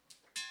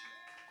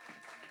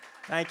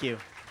Thank you.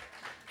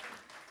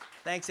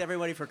 Thanks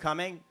everybody for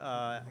coming.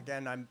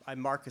 Again, I'm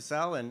Mark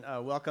Cassell, and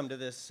welcome to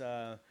this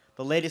the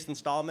latest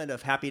installment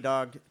of Happy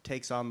Dog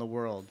Takes on the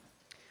World.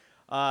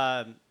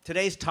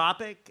 Today's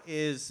topic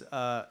is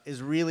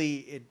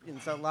really, in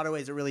a lot of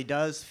ways, it really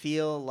does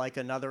feel like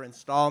another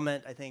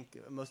installment. I think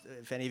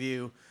if any of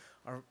you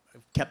are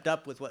kept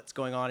up with what's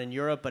going on in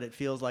Europe, but it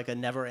feels like a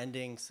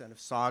never-ending sort of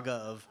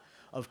saga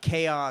of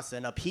chaos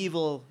and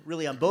upheaval,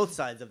 really on both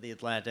sides of the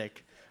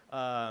Atlantic.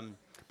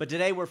 But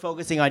today we're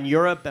focusing on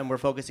Europe, and we're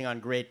focusing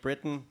on Great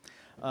Britain,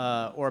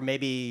 or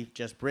maybe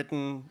just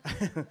Britain.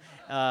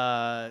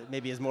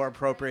 Maybe is more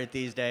appropriate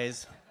these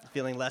days,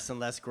 feeling less and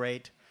less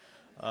great.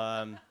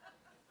 The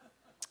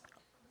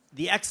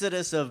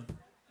exodus of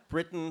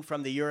Britain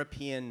from the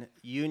European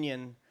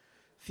Union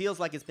feels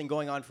like it's been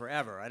going on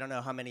forever. I don't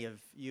know how many of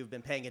you have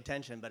been paying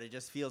attention, but it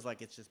just feels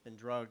like it's just been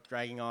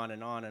dragging on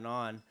and on and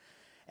on.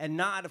 And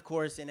not, of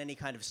course, in any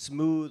kind of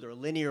smooth or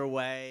linear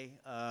way.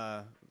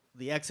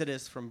 The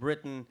exodus from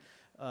Britain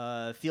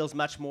feels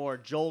much more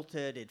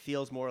jolted. It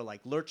feels more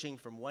like lurching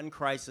from one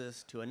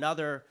crisis to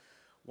another,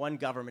 one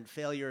government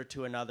failure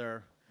to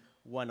another,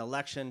 one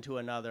election to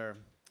another.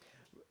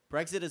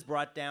 Brexit has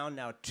brought down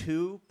now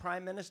 2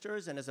 prime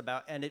ministers and is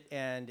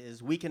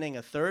weakening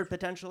a third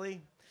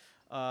potentially.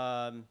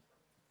 Britain's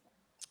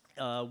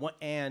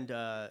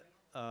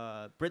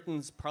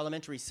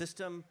parliamentary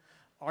system,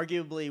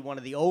 arguably one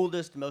of the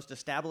oldest, most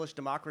established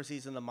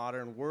democracies in the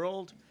modern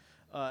world,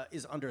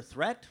 is under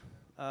threat.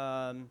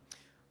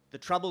 The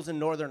troubles in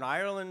Northern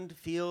Ireland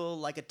feel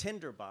like a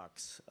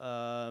tinderbox,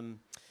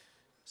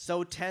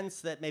 so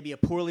tense that maybe a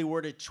poorly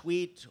worded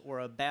tweet or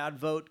a bad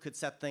vote could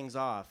set things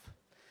off.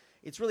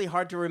 It's really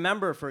hard to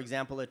remember, for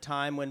example, a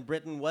time when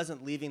Britain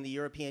wasn't leaving the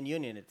European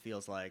Union, it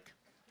feels like.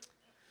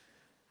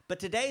 But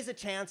today's a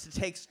chance to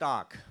take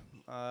stock.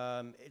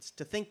 It's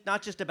to think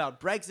not just about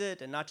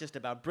Brexit and not just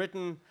about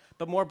Britain,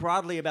 but more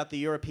broadly about the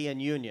European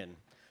Union,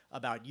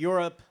 about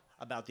Europe,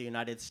 about the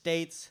United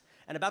States,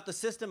 and about the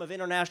system of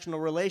international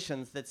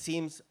relations that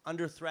seems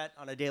under threat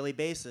on a daily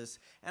basis,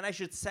 and I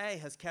should say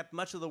has kept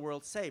much of the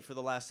world safe for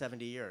the last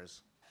 70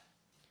 years.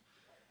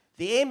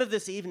 The aim of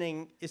this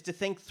evening is to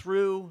think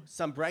through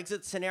some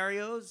Brexit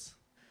scenarios,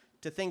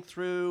 to think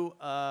through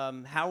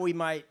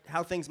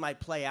how things might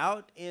play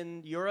out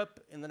in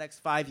Europe in the next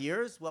 5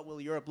 years. What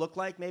will Europe look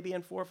like maybe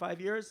in 4 or 5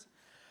 years?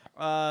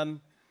 And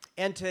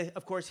to,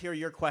 of course, hear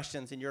your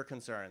questions and your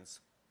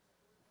concerns.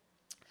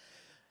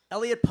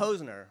 Elliot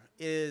Posner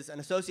is an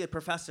associate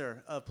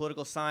professor of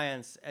political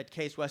science at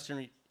Case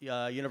Western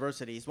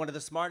University. He's one of the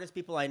smartest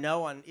people I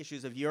know on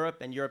issues of Europe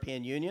and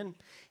European Union.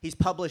 He's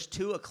published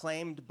 2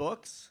 acclaimed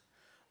books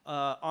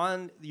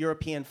on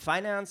European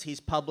finance. He's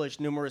published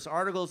numerous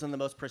articles in the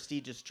most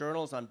prestigious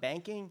journals on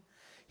banking.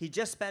 He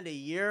just spent a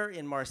year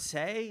in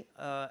Marseille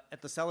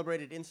at the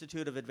celebrated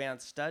Institute of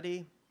Advanced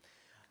Study.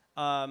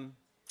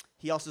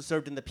 He also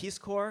served in the Peace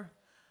Corps.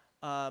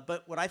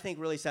 But what I think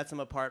really sets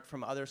him apart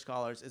from other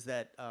scholars is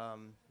that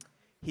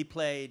he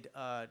played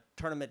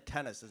tournament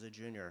tennis as a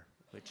junior,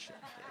 which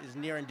is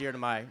near and dear to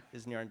my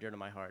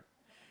heart.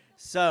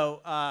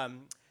 So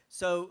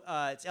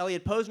it's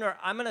Elliot Posner.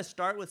 I'm going to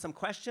start with some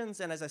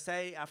questions, and as I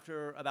say,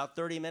 after about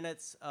 30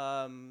 minutes,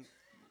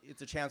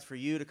 it's a chance for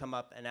you to come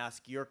up and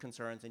ask your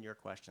concerns and your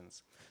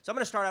questions. So I'm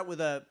going to start out with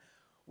a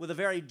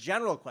very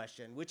general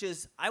question, which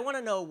is, I want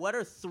to know, what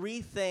are 3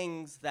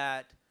 things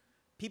that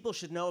people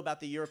should know about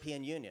the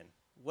European Union?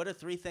 What are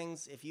 3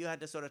 things, if you had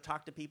to sort of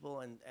talk to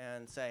people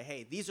and say,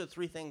 hey, these are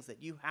 3 things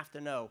that you have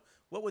to know,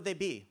 what would they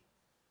be?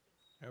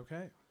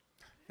 Okay,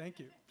 thank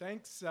you.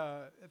 Thanks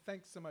so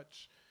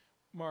much,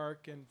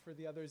 Mark, and for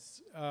the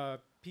others,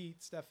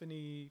 Pete,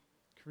 Stephanie,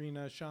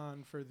 Karina,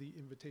 Sean, for the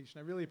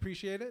invitation. I really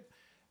appreciate it,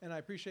 and I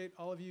appreciate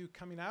all of you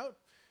coming out.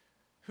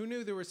 Who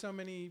knew there were so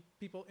many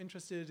people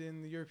interested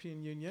in the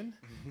European Union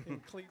in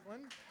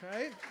Cleveland,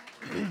 right?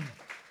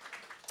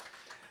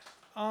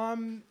 All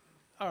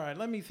right,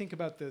 let me think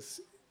about this.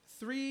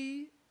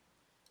 3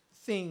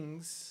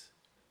 things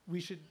we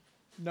should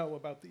know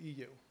about the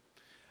EU.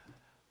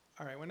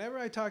 All right, whenever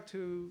I talk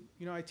to,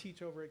 I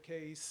teach over at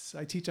Case,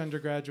 I teach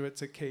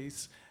undergraduates at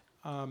Case,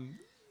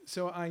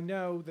 so I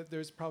know that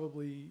there's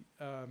probably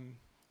a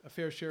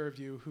fair share of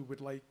you who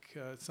would like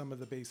some of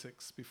the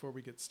basics before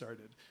we get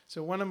started.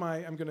 So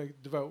I'm going to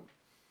devote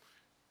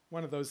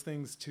one of those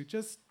things to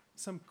just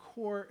some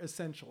core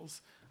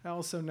essentials. I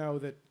also know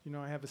that,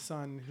 I have a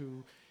son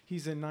who,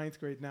 he's in 9th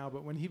grade now,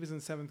 but when he was in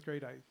 7th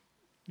grade, I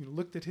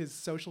looked at his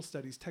social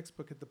studies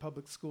textbook at the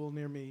public school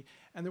near me,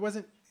 and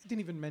it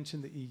didn't even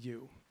mention the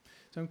EU.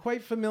 So I'm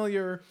quite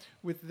familiar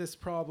with this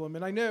problem,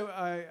 and I know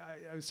I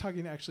was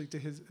talking actually to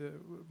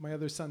my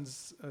other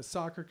son's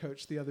soccer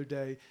coach the other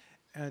day,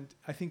 and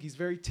I think he's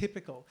very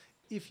typical.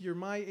 If you're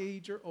my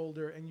age or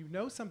older and you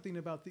know something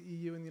about the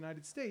EU and the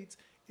United States,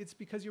 it's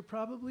because you're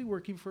probably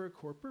working for a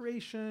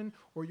corporation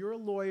or you're a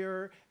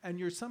lawyer and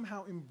you're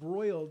somehow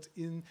embroiled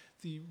in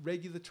the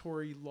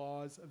regulatory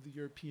laws of the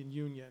European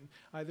Union,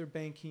 either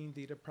banking,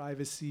 data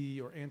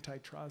privacy, or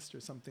antitrust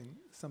or something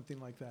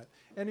like that.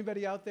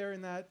 Anybody out there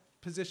in that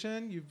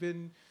position? You've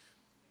been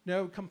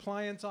no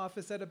compliance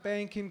office at a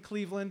bank in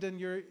Cleveland, and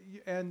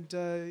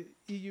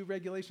EU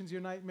regulations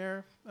your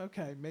nightmare?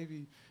 Okay,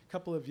 maybe a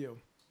couple of you.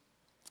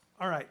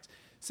 All right,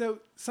 so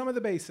some of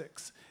the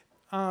basics.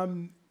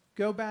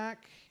 Go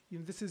back,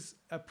 this is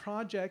a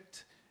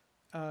project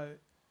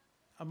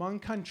among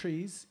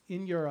countries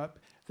in Europe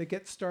that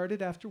gets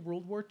started after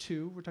World War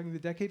II. We're talking the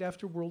decade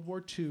after World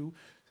War II,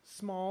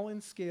 small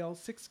in scale,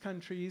 6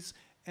 countries,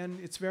 and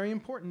it's very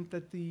important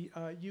that the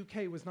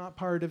UK was not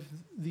part of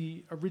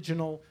the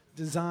original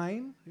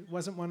design. It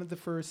wasn't one of the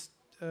first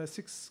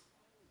 6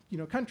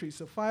 countries.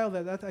 So file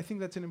that. I think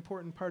that's an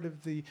important part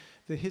of the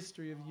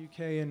history of the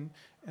UK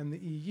and the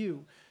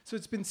EU. So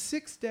it's been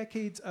 6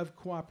 decades of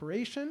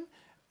cooperation.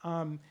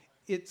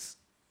 It's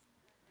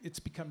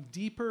become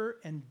deeper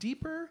and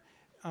deeper,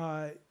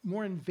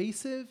 more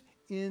invasive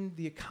in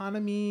the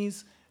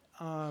economies,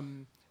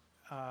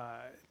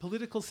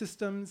 political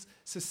systems,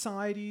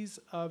 societies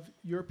of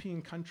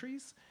European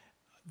countries.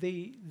 At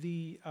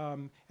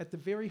the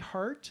very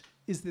heart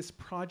is this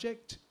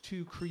project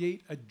to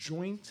create a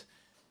joint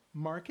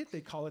market.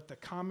 They call it the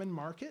common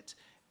market.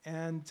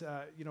 And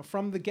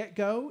from the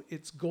get-go,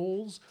 its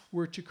goals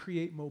were to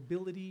create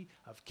mobility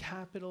of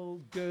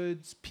capital,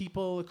 goods,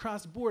 people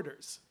across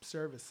borders.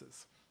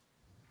 Services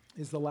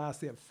is the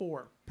last. They have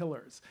 4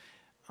 pillars.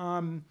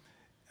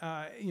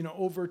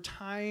 Over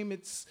time,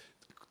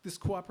 this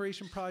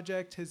cooperation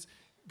project has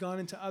gone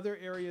into other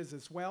areas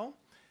as well.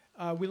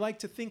 We like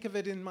to think of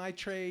it in my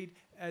trade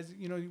as,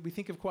 we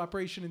think of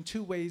cooperation in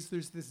 2 ways.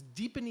 There's this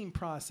deepening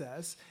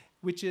process,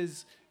 which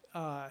is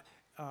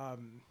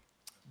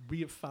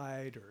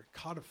reified or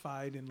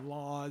codified in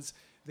laws.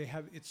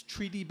 It's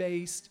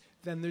treaty-based.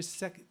 Then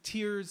there's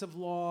tiers of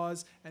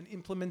laws and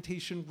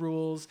implementation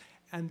rules,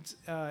 and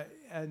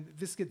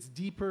this gets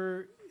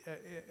deeper.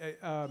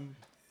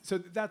 So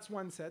that's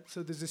one set.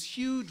 So there's this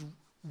huge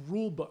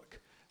rule book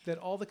that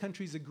all the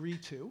countries agree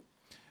to.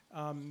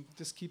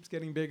 Just keeps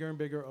getting bigger and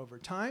bigger over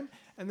time.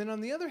 And then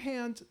on the other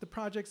hand, the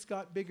projects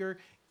got bigger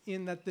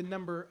in that the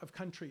number of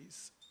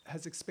countries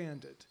has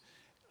expanded.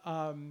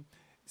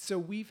 So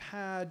we've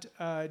had,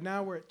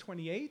 now we're at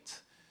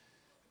 28.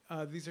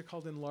 These are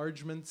called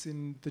enlargements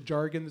in the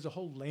jargon. There's a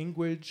whole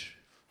language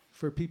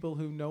for people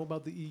who know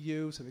about the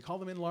EU, so they call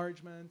them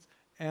enlargements.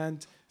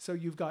 And so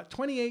you've got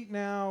 28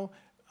 now.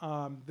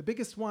 The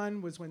biggest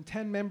one was when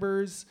 10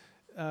 members,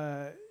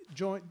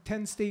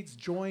 10 states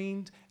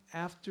joined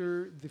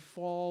after the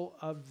fall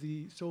of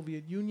the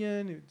Soviet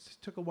Union. It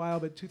took a while,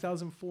 but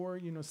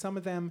 2004, some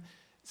of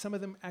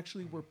them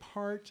actually were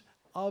part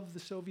of the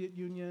Soviet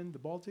Union, the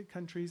Baltic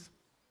countries.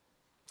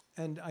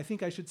 And I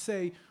think I should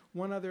say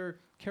one other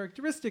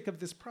characteristic of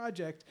this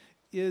project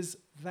is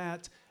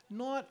that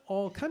not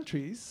all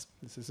countries,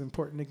 this is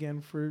important again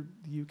for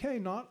the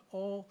UK, not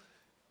all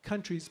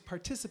countries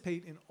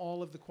participate in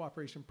all of the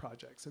cooperation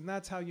projects. And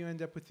that's how you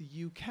end up with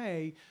the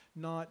UK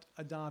not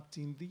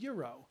adopting the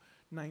euro.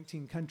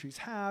 19 countries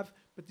have,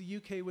 but the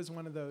UK was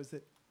one of those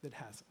that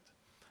hasn't.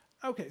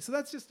 Okay, so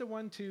that's just a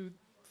 1, 2,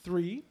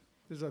 3.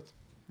 There's a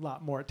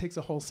lot more. It takes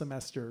a whole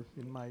semester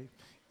in my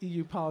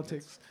EU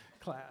politics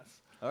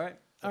class. All right.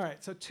 All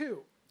right, so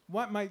 2.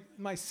 What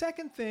my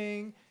second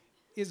thing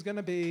is going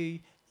to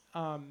be,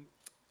 I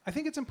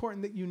think it's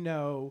important that you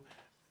know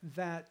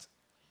that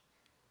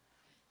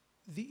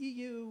the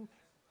EU,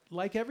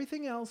 like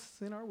everything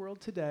else in our world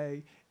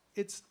today,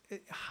 it's a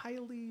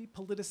highly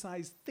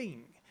politicized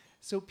thing.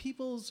 So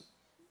people's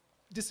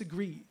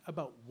disagree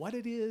about what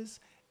it is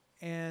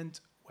and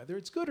whether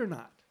it's good or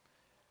not.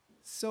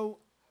 So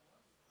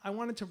I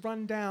wanted to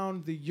run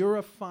down the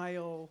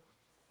Europhile,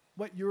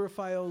 what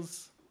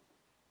Europhiles,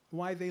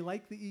 why they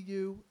like the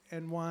EU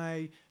and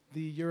why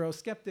the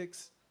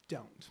Eurosceptics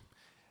don't.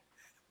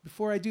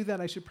 Before I do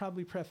that, I should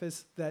probably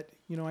preface that,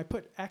 I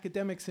put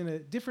academics in a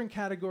different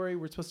category.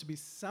 We're supposed to be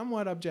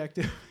somewhat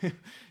objective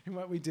in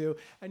what we do.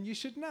 And you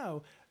should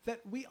know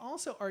that we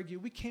also argue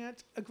we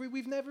can't agree.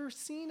 We've never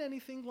seen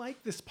anything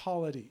like this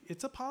polity.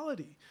 It's a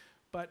polity.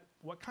 But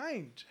what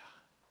kind?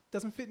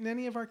 Doesn't fit in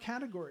any of our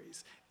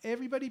categories.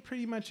 Everybody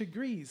pretty much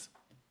agrees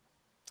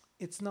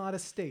it's not a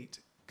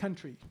state,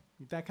 country,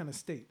 that kind of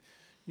state.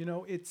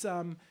 It's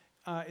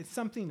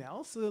something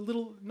else.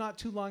 Not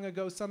too long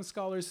ago, some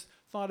scholars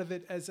thought of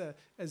it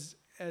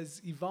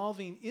as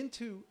evolving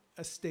into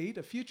a state,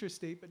 a future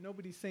state, but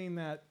nobody's saying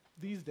that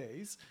these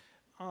days.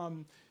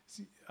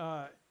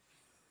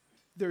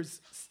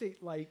 There's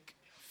state-like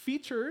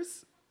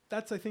features.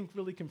 That's, I think,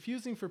 really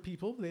confusing for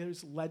people.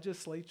 There's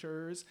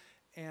legislatures,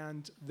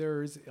 and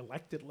there's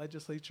elected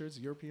legislatures,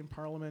 European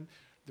Parliament.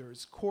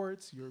 There's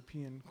courts,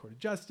 European Court of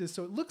Justice.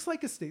 So it looks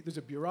like a state. There's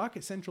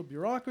a central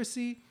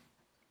bureaucracy,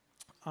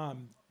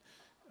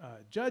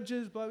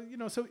 judges, blah,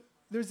 so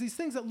there's these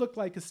things that look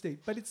like a state,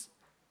 but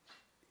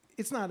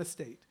it's not a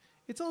state.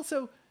 It's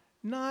also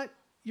not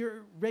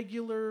your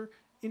regular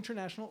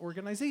international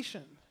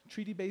organization,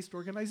 treaty-based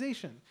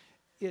organization.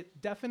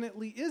 It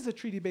definitely is a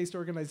treaty-based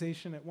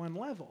organization at one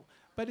level,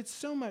 but it's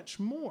so much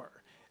more.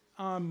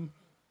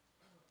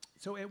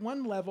 So at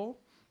one level,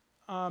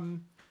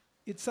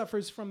 it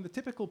suffers from the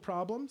typical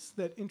problems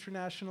that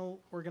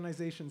international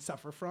organizations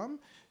suffer from,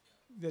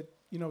 that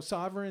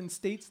sovereign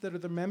states that are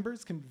the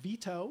members can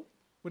veto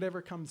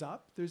whatever comes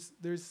up.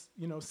 There's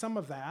some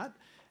of that.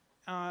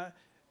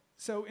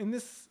 So in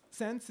this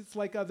sense, it's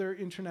like other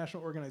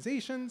international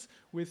organizations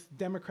with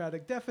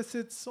democratic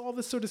deficits, all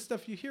this sort of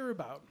stuff you hear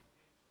about.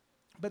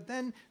 But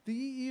then the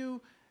EU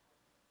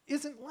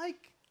isn't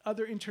like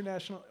other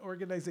international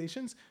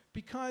organizations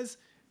because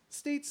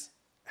states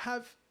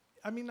have,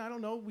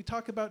 we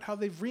talk about how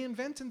they've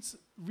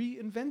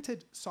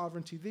reinvented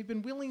sovereignty. They've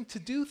been willing to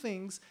do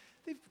things.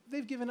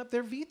 They've given up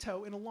their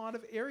veto in a lot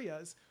of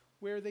areas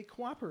where they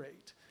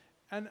cooperate.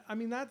 And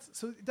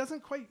so it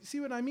doesn't quite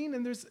see what I mean.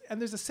 And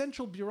there's a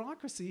central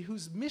bureaucracy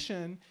whose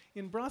mission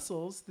in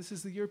Brussels, this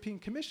is the European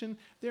Commission,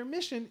 their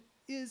mission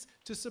is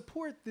to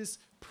support this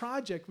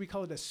project. We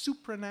call it a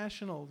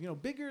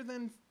supranational, bigger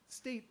than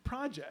state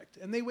project.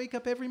 And they wake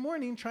up every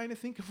morning trying to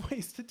think of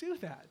ways to do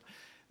that.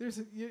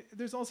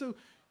 There's also,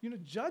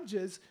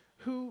 judges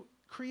who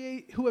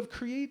have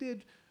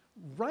created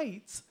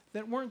rights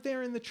that weren't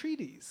there in the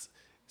treaties.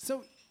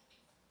 So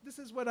this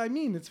is what I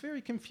mean. It's a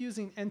very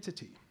confusing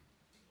entity.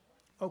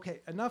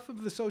 Okay, enough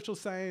of the social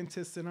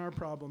scientists and our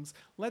problems.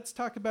 Let's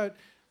talk about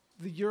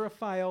the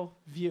Europhile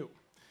view.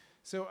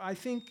 So I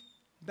think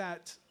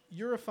that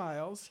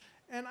Europhiles,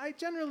 and I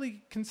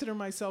generally consider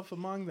myself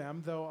among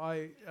them, though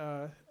I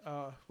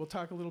will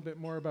talk a little bit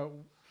more about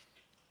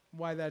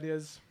why that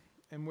is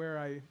and where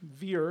I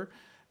veer.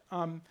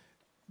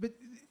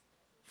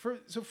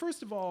 So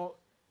first of all,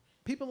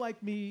 people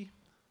like me,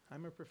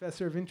 I'm a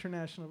professor of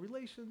international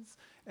relations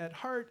at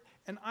heart,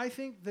 and I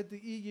think of the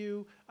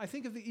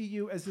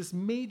EU as this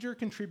major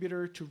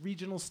contributor to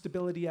regional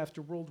stability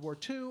after World War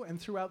II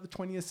and throughout the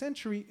 20th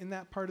century in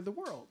that part of the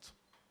world.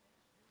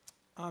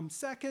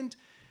 Second,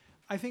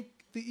 I think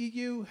the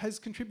EU has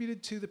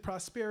contributed to the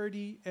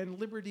prosperity and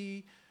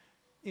liberty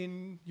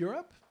in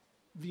Europe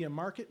via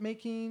market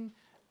making,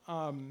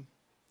 and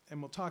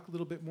we'll talk a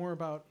little bit more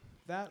about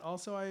that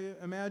also, I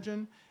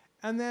imagine.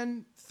 And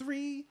then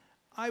three,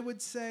 I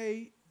would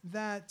say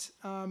that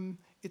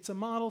it's a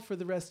model for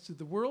the rest of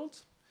the world.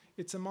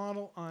 It's a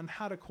model on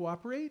how to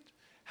cooperate,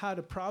 how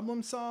to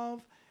problem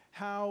solve,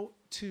 how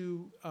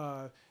to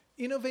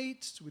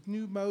innovate with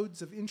new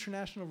modes of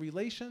international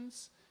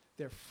relations.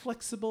 They're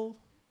flexible.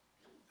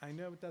 I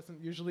know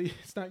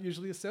it's not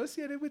usually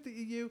associated with the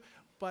EU,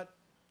 but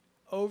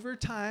over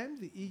time,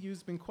 the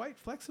EU's been quite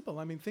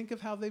flexible. Think of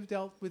how they've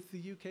dealt with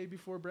the UK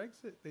before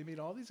Brexit. They made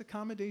all these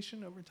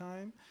accommodations over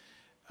time.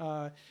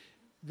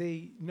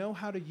 They know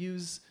how to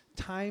use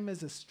time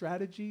as a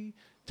strategy,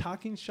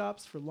 talking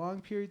shops for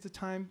long periods of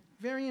time,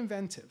 very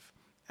inventive.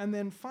 And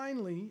then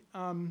finally,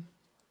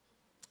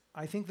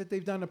 I think that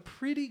they've done a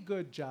pretty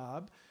good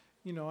job.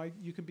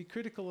 You can be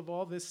critical of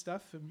all this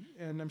stuff,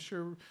 and I'm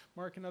sure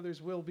Mark and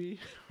others will be,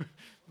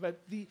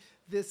 but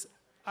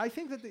I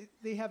think that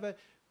they have a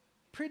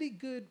pretty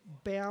good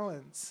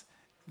balance.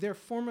 Their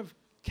form of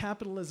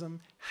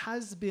capitalism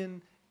has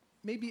been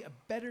maybe a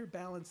better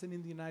balance than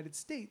in the United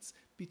States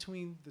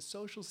between the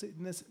social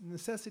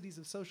necessities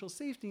of social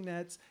safety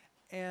nets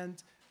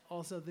and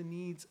also the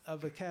needs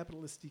of a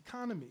capitalist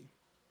economy.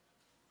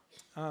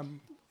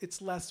 It's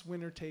less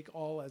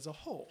winner-take-all as a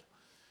whole.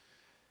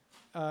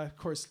 Of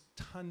course,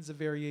 tons of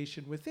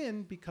variation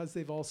within because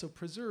they've also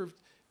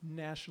preserved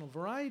national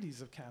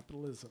varieties of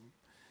capitalism.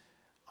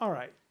 All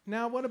right,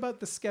 now what about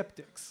the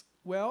skeptics?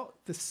 Well,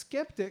 the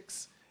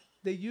skeptics,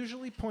 they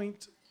usually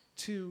point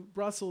to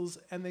Brussels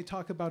and they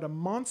talk about a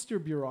monster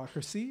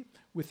bureaucracy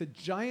with a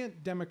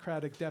giant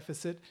democratic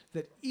deficit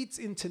that eats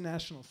into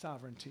national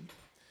sovereignty.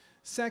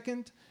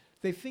 Second,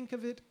 they think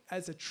of it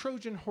as a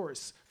Trojan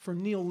horse for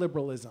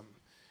neoliberalism.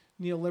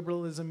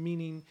 Neoliberalism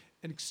meaning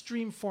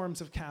extreme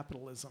forms of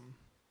capitalism.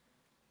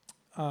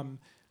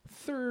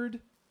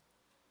 Third,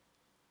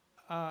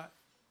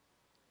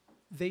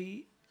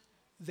 they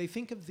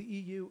think of the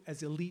EU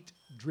as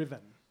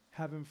elite-driven,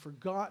 having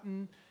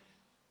forgotten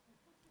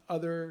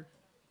the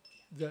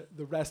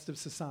rest of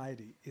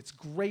society. It's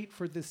great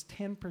for this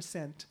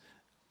 10%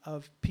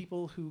 of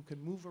people who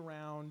can move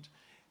around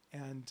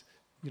and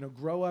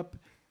grow up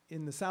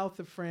in the south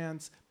of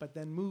France, but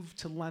then move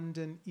to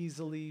London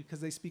easily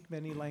because they speak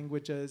many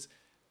languages.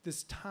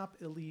 This top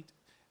elite,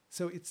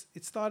 so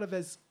it's thought of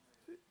as,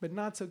 but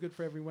not so good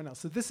for everyone else.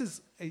 So this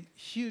is a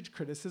huge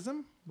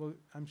criticism.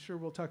 I'm sure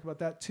we'll talk about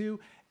that too.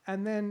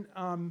 And then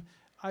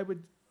I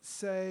would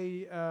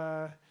say,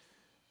 I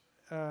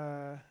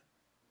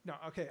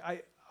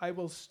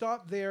will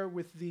stop there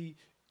with the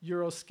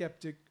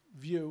Eurosceptic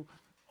view,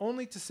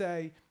 only to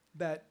say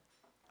that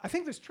I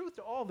think there's truth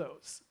to all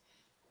those.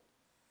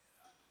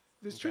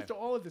 There's truth to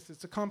all of this.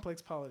 It's a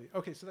complex polity.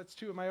 Okay, so that's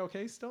two. Am I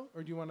okay still,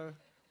 or do you want to?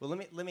 Well,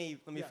 let me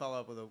follow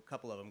up with a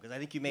couple of them because I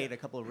think you made a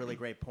couple of really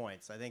great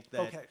points. I think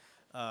that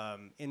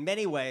In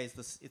many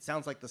ways, it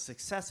sounds like the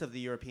success of the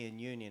European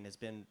Union has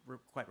been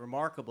quite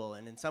remarkable,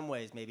 and in some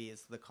ways, maybe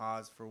it's the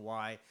cause for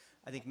why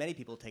I think many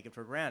people take it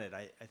for granted.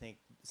 I think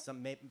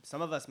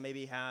some of us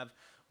maybe have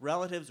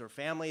relatives or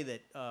family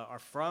that are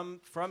from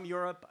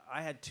Europe.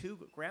 I had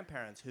two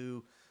grandparents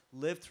who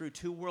lived through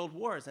 2 world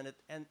wars, and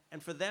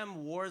for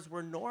them, wars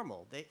were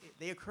normal.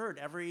 They occurred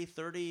every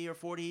 30 or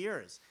 40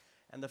 years.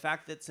 And the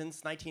fact that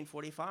since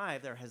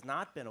 1945 there has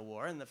not been a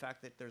war, and the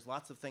fact that there's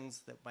lots of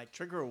things that might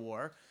trigger a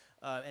war,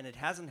 and it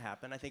hasn't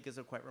happened, I think is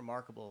a quite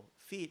remarkable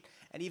feat.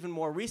 And even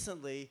more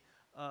recently,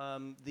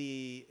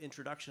 the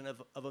introduction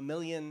of 1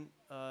 million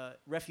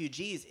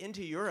refugees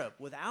into Europe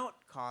without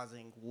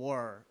causing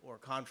war or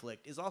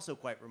conflict is also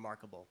quite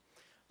remarkable.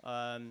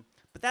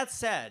 But that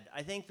said,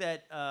 I think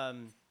that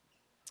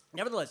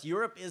nevertheless,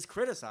 Europe is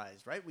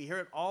criticized, right? We hear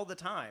it all the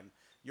time.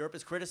 Europe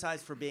is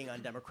criticized for being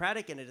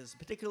undemocratic, and it is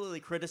particularly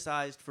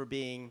criticized for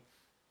being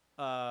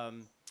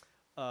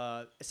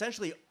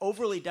essentially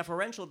overly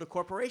deferential to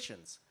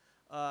corporations.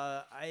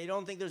 I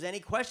don't think there's any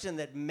question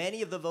that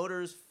many of the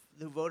voters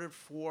who voted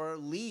for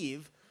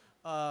Leave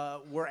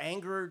were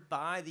angered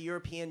by the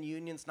European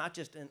Union's not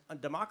just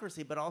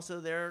democracy, but also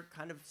their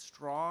kind of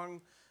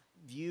strong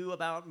view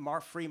about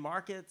free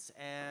markets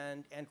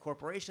and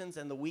corporations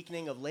and the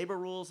weakening of labor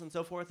rules and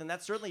so forth. And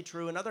that's certainly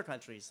true in other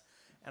countries.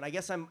 And I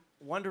guess I'm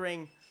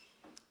wondering,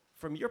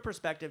 from your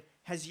perspective,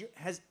 have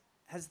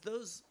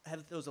those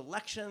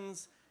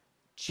elections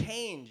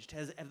changed?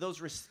 Has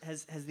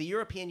the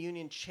European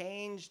Union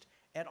changed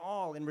at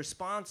all in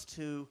response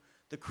to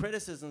the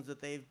criticisms that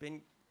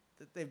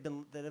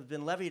have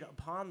been levied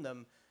upon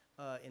them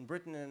in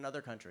Britain and in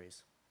other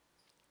countries?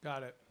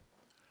 Got it.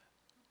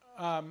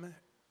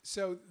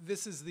 So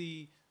this is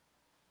the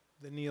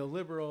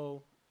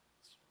neoliberal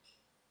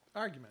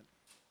argument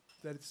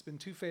that it's been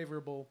too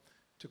favorable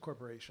to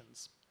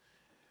corporations.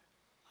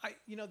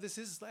 This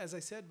is, as I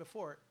said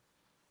before,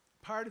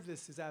 part of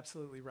this is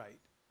absolutely right.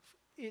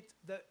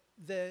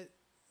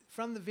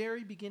 From the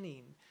very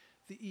beginning,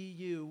 the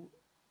EU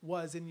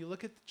was, and you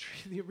look at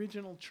the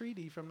original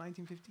treaty from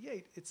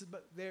 1958.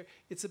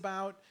 It's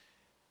about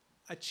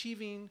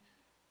achieving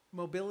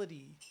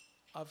mobility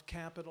of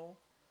capital,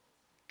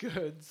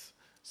 goods,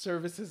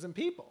 services, and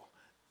people.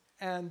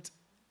 And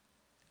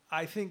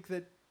I think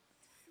that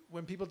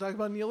when people talk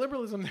about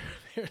neoliberalism,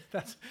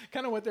 that's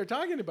kind of what they're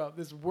talking about,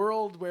 this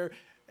world where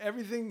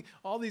everything,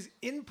 all these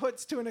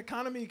inputs to an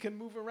economy can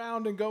move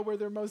around and go where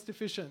they're most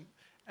efficient.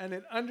 And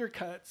it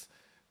undercuts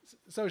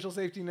social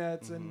safety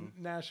nets and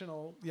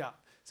national,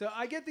 So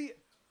I get the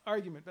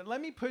argument, but let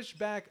me push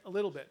back a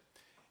little bit.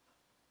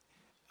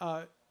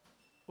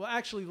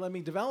 Actually, let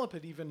me develop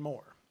it even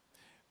more.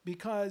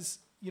 Because,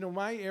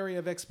 my area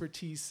of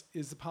expertise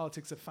is the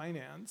politics of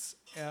finance,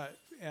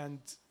 and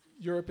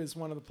Europe is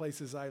one of the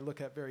places I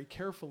look at very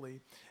carefully.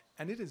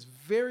 And it is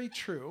very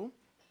true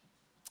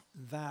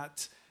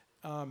that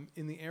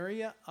in the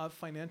area of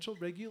financial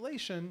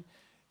regulation,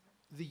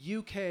 the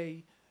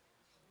UK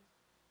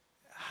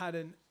had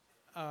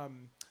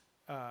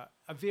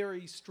a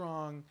very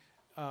strong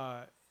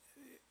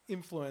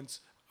influence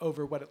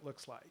over what it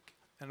looks like.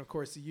 And of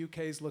course, the UK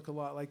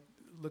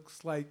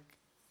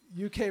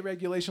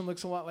regulation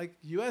looks a lot like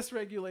US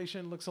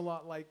regulation, looks a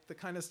lot like the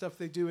kind of stuff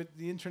they do at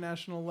the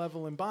international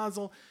level in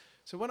Basel.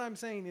 So what I'm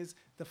saying is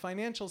the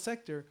financial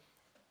sector,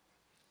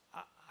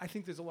 I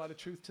think there's a lot of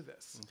truth to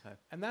this. Okay.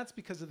 And that's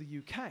because of the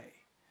UK.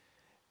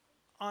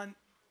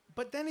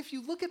 But then if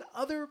you look at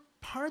other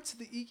parts of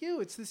the EU,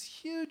 it's this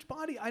huge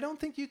body. I don't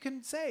think you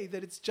can say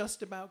that it's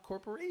just about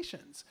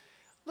corporations.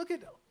 Look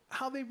at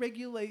how they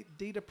regulate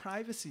data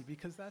privacy,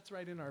 because that's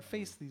right in our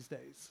face these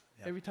days.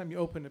 Yep. Every time you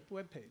open a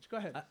web page. Go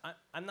ahead.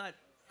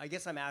 I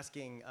guess I'm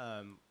asking,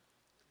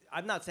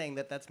 I'm not saying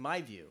that that's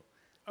my view.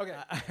 Okay.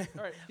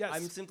 All right. Yes.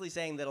 I'm simply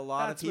saying that a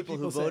lot of people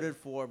who voted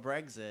for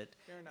Brexit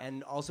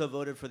and also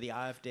voted for the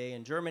AfD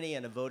in Germany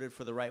and have voted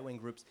for the right-wing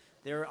groups,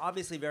 they're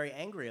obviously very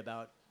angry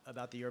about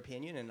the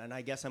European Union. And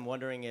I guess I'm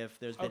wondering if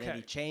there's been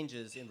any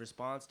changes in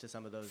response to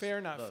some of those Fair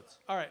enough. votes.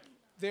 All right.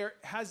 There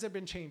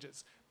been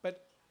changes.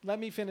 But let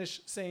me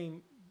finish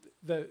saying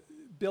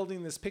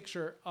building this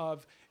picture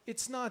of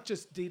it's not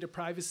just data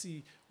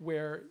privacy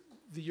where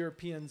the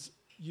Europeans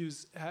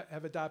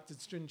have adopted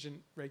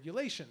stringent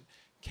regulation.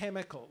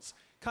 Chemicals.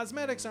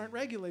 Cosmetics aren't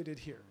regulated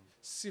here.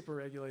 Super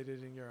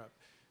regulated in Europe.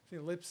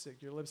 Your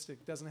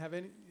lipstick doesn't have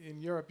any. In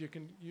Europe,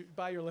 you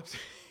buy your lipstick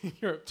in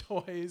Europe.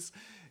 Toys.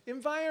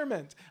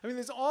 Environment. I mean,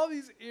 there's all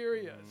these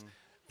areas.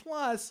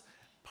 Plus,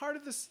 part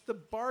of the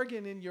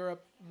bargain in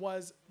Europe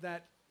was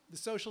that the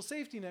social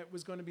safety net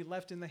was going to be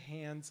left in the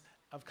hands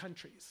of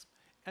countries.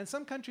 And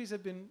some countries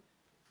have been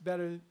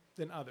better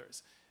than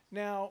others.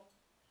 Now,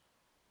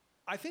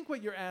 I think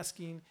what you're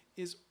asking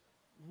is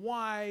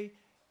why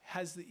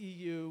has the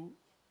EU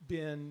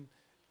been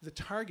the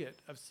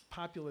target of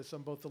populists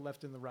on both the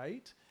left and the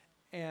right,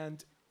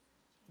 and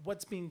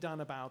what's being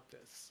done about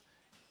this?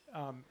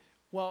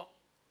 Well,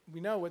 we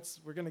know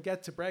we're going to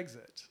get to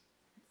Brexit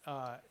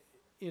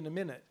in a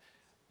minute,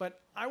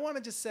 but I want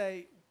to just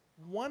say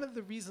one of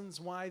the reasons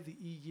why the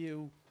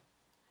EU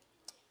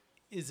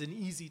is an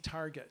easy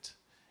target.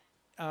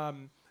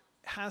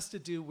 Has to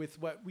do with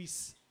what we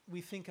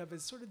think of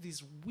as sort of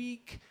these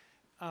weak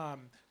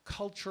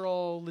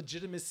cultural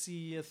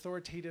legitimacy,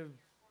 authoritative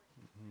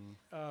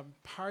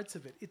parts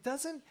of it. It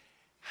doesn't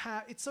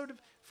have, it's sort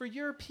of, for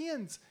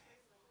Europeans,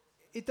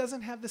 it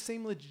doesn't have the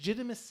same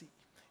legitimacy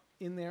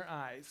in their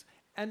eyes.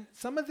 And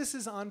some of this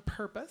is on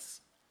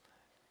purpose,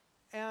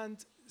 and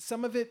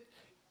some of it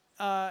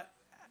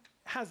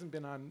hasn't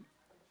been on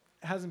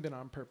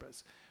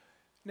purpose.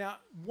 Now,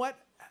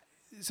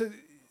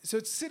 so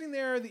it's sitting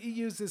there. The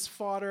EU's this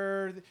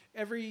fodder.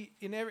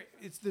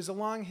 There's a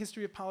long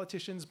history of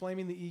politicians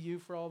blaming the EU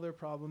for all their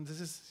problems.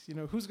 This is,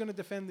 who's going to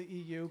defend the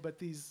EU but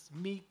these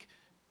meek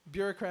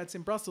bureaucrats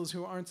in Brussels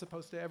who aren't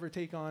supposed to ever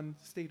take on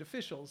state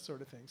officials,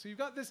 sort of thing. So you've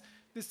got this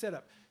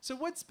setup. So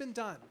what's been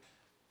done?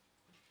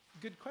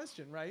 Good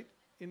question, right?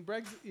 In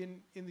Brexit,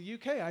 in the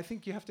UK, I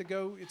think you have to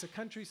go. It's a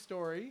country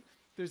story.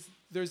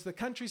 There's the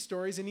country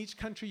stories. In each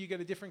country, you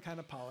get a different kind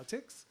of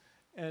politics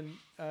and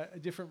a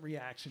different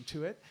reaction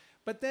to it.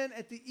 But then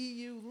at the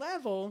EU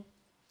level,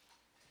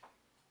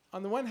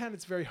 on the one hand,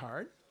 it's very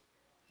hard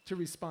to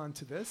respond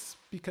to this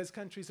because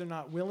countries are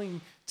not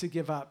willing to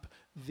give up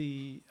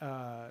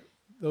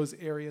those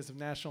areas of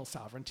national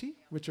sovereignty,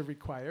 which are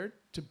required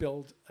to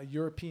build a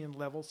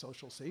European-level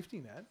social safety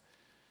net.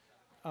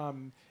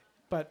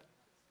 But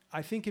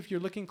I think if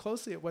you're looking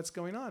closely at what's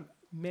going on,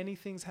 many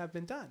things have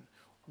been done.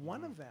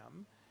 One of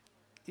them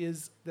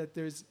is that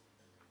there's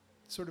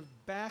sort of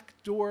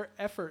backdoor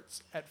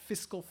efforts at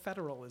fiscal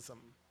federalism.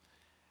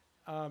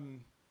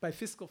 By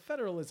fiscal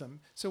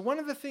federalism, so one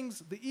of the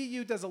things, the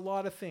EU does a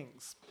lot of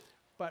things,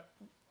 but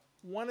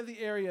one of the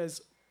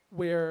areas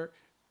where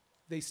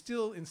they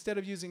still, instead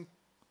of using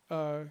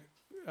QMV,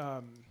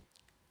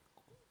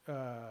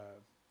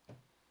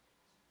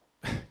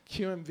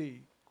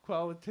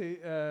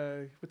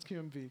 what's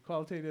QMV?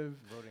 Qualitative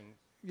voting.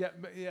 Yeah,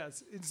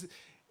 yes. It's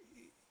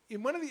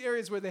in one of the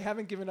areas where they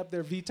haven't given up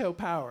their veto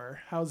power.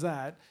 How's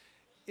that?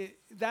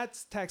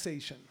 That's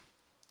taxation.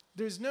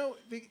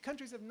 The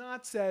countries have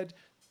not said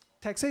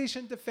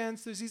taxation,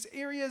 defense. There's these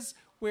areas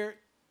where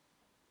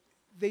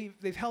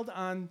they've held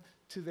on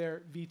to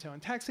their veto,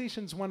 and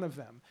taxation's one of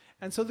them.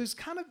 And so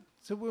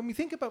so when we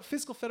think about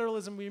fiscal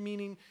federalism, we're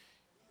meaning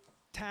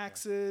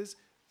taxes,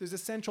 there's a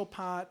central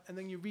pot, and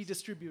then you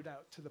redistribute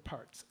out to the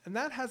parts. And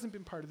that hasn't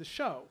been part of the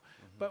show,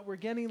 but we're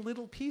getting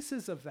little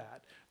pieces of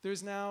that.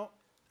 There's now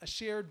a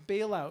shared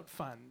bailout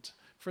fund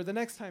for the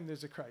next time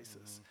there's a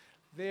crisis.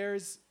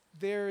 There's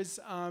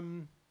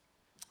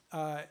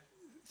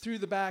through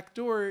the back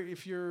door,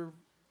 if you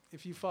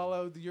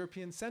follow the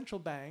European Central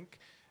Bank,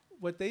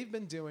 what they've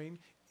been doing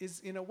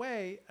is, in a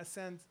way,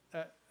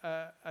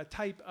 a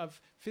type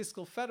of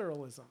fiscal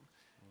federalism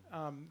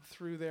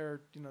through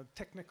their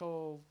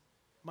technical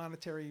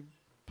monetary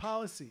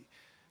policy.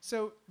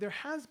 So there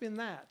has been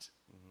that.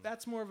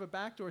 That's more of a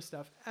backdoor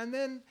stuff. And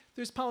then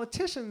there's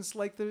politicians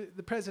like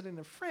the president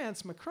of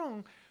France,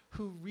 Macron,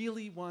 who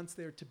really wants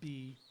there to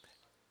be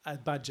a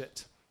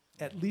budget,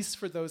 at least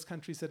for those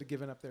countries that have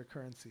given up their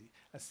currency,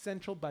 a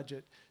central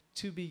budget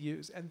to be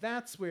used. And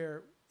that's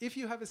where, if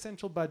you have a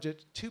central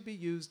budget to be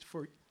used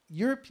for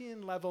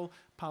European level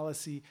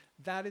policy,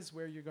 that is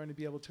where you're going to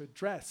be able to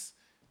address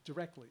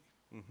directly.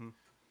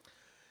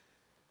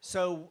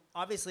 So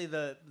obviously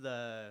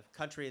the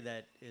country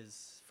that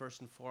is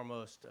first and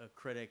foremost a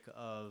critic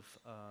of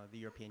the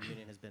European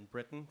Union has been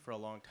Britain for a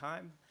long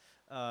time.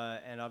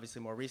 And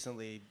obviously more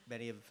recently,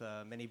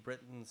 many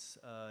Britons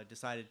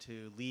decided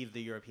to leave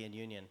the European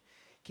Union.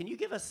 Can you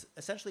give us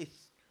essentially,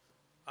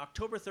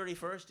 October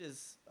 31st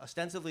is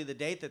ostensibly the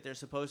date that they're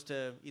supposed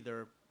to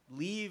either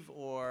leave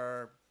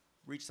or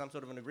reach some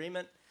sort of an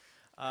agreement.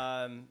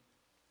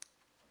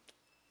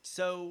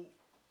 So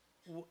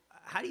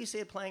how do you see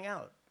it playing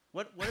out?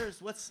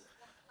 That's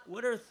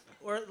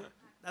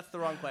the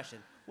wrong question.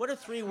 What are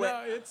three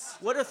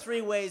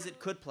ways it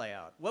could play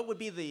out? What would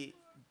be the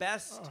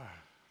best,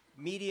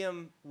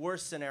 medium,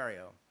 worst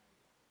scenario?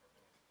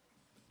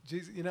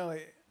 Geez,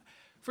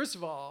 first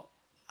of all,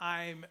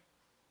 I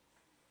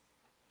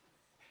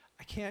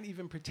can't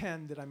even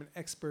pretend that I'm an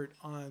expert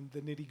on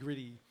the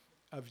nitty-gritty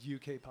of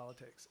UK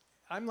politics.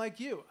 I'm like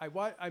you.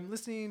 I'm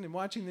listening and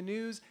watching the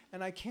news,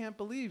 and I can't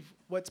believe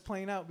what's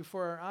playing out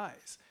before our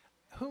eyes.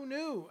 Who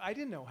knew? I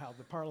didn't know how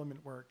the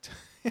parliament worked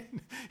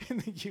in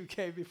the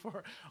UK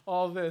before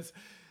all this.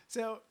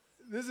 So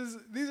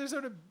these are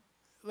sort of,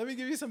 let me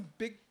give you some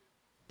big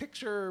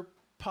picture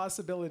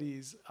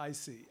possibilities I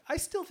see. I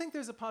still think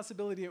there's a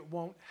possibility it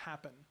won't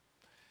happen.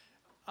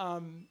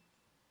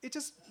 It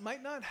just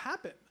might not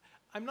happen.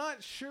 I'm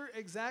not sure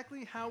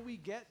exactly how we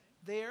get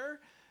there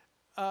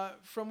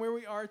from where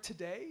we are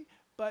today,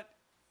 but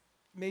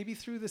maybe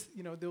through this,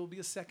 there will be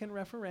a second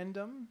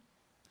referendum.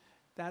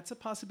 That's a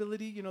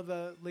possibility.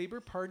 The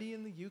Labour Party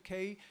in the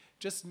UK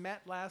just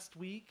met last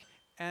week,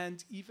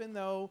 and even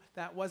though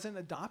that wasn't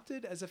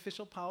adopted as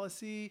official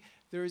policy,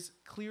 there's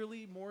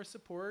clearly more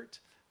support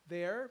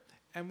there.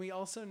 And we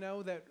also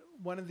know that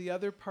one of the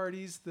other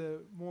parties, the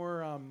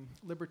more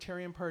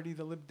libertarian party,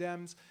 the Lib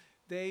Dems,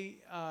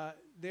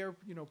 they're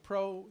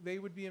they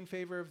would be in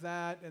favor of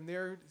that, and they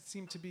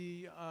seem to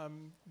be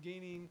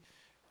gaining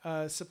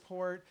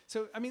support.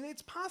 So I mean,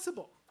 it's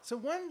possible. So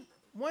one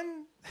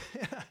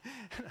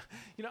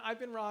I've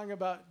been wrong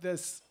about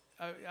this.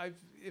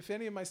 If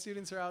any of my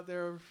students are out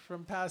there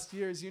from past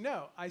years,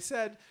 I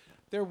said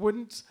there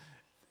would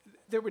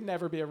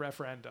never be a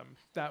referendum.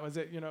 That was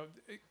it.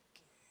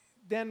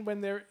 Then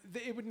when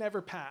it would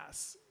never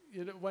pass.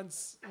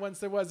 Once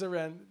there was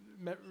a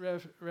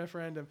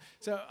referendum.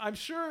 So I'm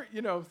sure,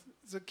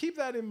 so keep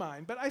that in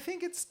mind. But I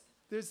think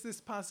there's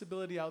this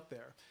possibility out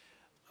there.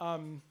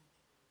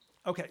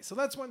 Okay, so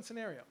that's one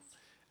scenario.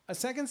 A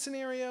second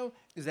scenario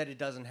is that it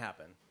doesn't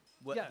happen.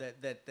 Yeah.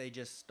 That they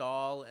just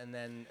stall and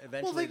then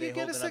eventually they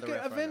hold another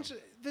referendum.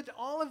 That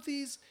all of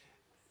these,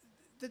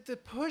 that the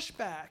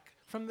pushback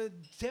from the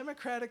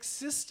democratic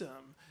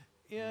system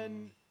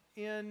in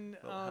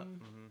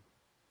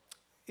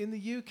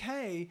the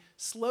UK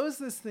slows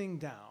this thing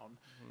down,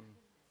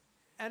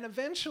 and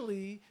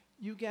eventually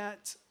you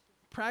get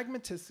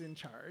pragmatists in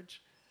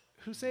charge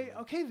who say,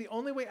 okay, the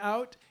only way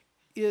out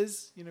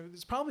is,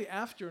 it's probably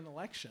after an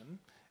election,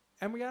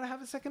 and we got to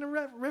have a second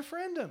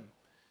referendum.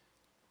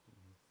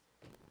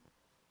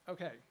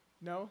 Okay,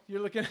 no,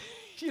 you're looking,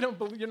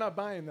 you're not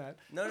buying that.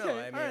 No, okay, no,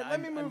 I mean, all right, let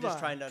me move I'm just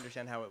on. trying to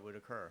understand how it would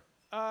occur.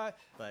 But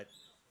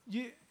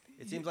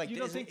it seems like you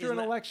don't think through an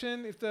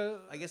election if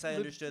I guess I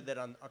understood that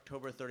on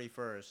October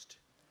 31st,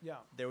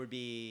 there would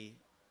be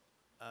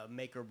a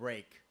make or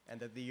break, and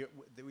that you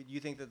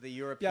think that the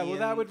European Commission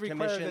that would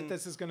require that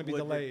this is going to be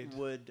delayed.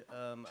 Would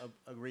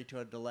agree to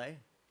a delay?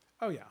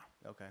 Oh yeah.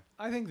 Okay.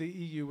 I think the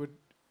EU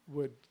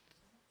would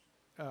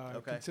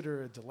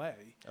consider a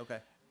delay. Okay.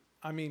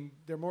 I mean,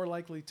 they're more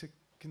likely to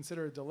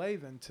consider a delay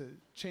than to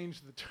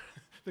change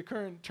the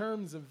current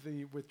terms of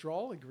the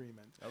withdrawal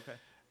agreement. Okay.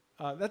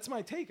 That's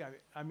my take.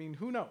 I mean,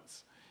 who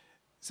knows?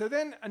 So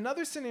then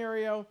another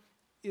scenario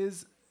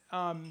is,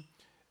 I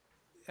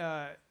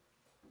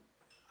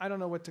don't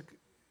know what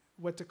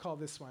to call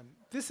this one.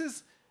 This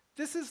is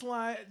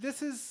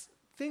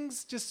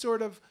things just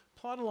sort of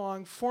plod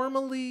along.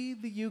 Formally,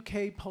 the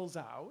UK pulls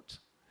out,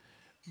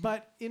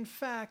 but in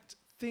fact,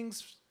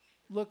 things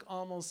look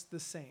almost the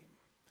same.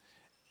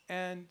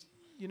 And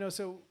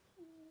so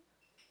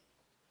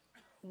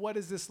what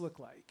does this look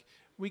like?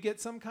 We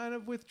get some kind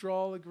of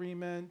withdrawal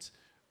agreement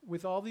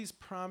with all these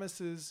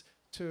promises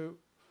to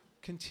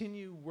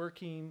continue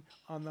working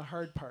on the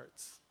hard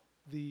parts,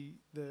 the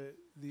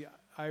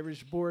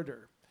Irish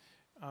border,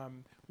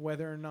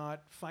 whether or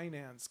not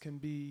finance can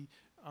be,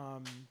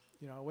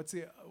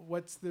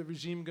 what's the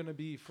regime going to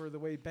be for the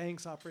way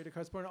banks operate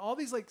across the border? All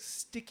these like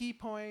sticky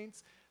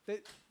points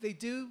that they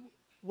do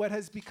what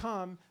has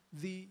become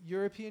the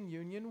European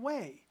Union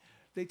way.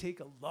 They take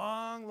a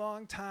long,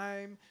 long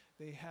time.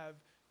 They have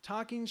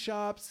talking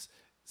shops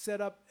set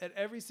up at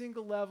every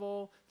single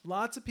level.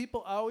 Lots of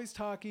people always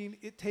talking.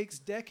 It takes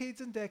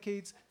decades and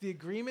decades. The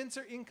agreements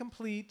are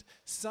incomplete.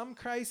 Some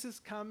crisis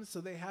comes,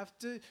 so they have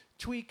to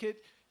tweak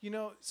it.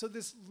 So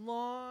this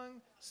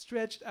long,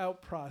 stretched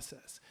out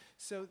process.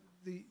 So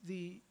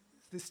the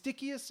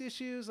stickiest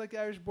issues like the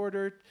Irish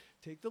border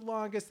take the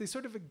longest. They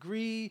sort of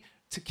agree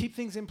to keep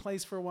things in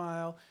place for a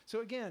while. So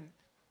again,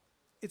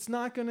 it's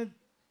not going to.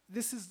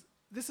 This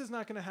is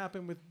not going to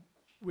happen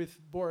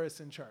with Boris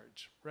in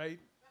charge, right?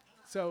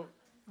 So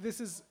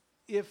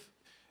if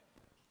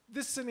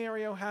this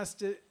scenario has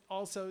to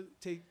also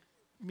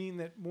mean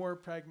that more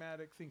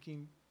pragmatic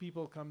thinking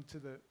people come to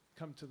the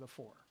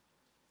fore.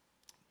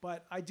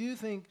 But I do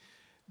think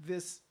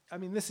this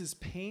is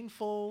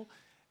painful.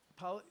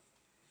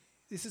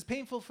 This is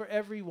painful for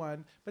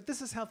everyone, but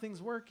this is how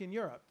things work in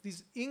Europe.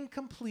 These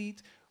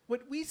incomplete,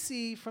 what we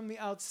see from the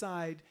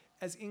outside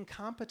as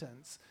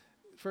incompetence.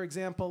 For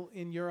example,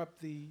 in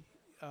Europe, the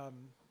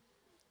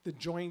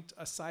joint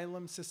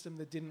asylum system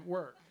that didn't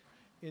work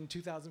in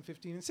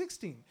 2015 and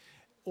 16,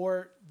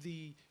 or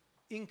the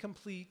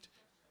incomplete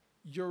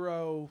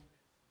Eurozone.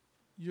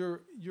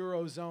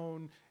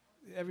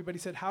 Everybody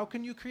said, how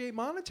can you create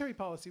monetary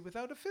policy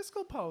without a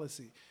fiscal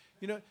policy?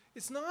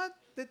 It's not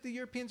that the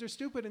Europeans are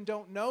stupid and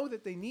don't know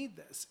that they need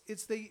this.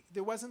 It's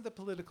there wasn't the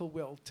political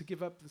will to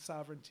give up the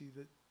sovereignty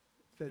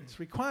that's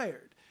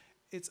required.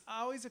 It's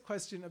always a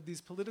question of these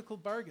political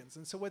bargains.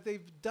 And so what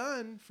they've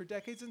done for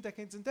decades and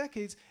decades and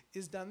decades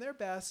is done their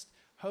best,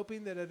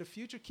 hoping that at a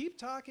future, keep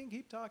talking,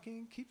 keep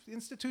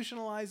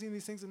institutionalizing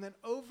these things, and then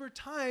over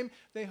time,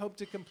 they hope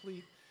to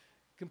complete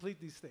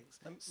these things.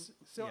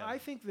 So I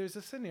think there's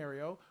a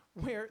scenario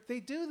where they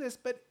do this,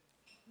 but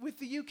with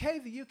the UK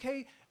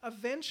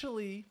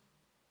eventually,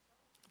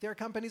 their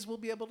companies will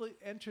be able to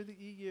enter the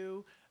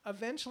EU.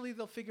 Eventually,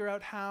 they'll figure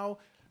out how,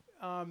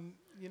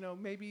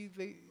 maybe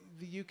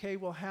the UK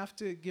will have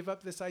to give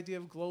up this idea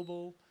of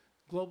global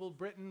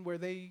Britain, where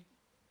they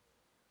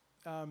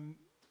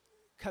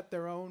cut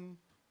their own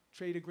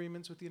trade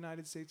agreements with the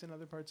United States and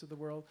other parts of the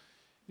world.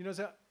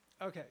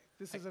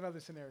 This is another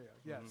scenario.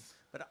 Yes.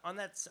 But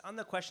on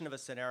the question of a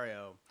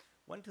scenario,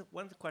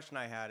 One question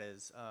I had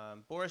is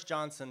Boris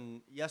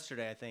Johnson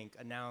yesterday, I think,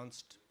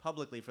 announced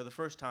publicly for the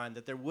first time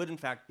that there would in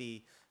fact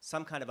be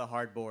some kind of a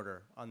hard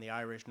border on the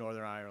Irish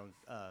Northern Ireland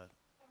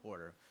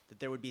border. That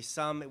there would be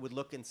some, it would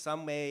look in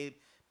some way,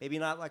 maybe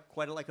not like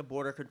quite like a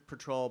border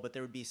patrol, but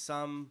there would be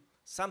something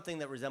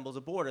that resembles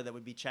a border that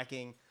would be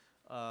checking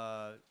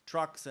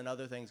trucks and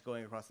other things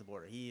going across the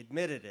border. He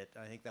admitted it.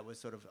 I think that was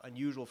sort of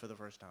unusual for the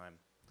first time.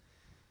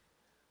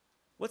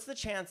 What's the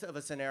chance of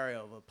a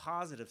scenario, of a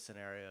positive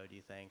scenario, do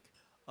you think,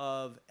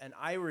 of an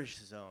Irish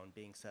zone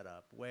being set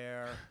up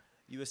where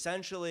you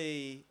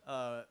essentially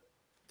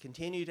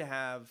continue to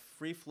have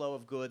free flow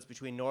of goods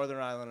between Northern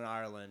Ireland and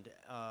Ireland,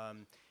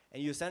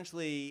 and you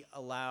essentially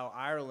allow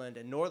Ireland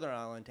and Northern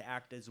Ireland to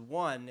act as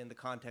one in the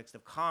context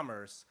of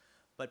commerce,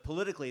 but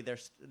politically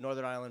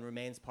Northern Ireland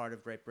remains part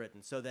of Great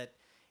Britain, so that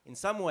in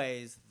some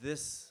ways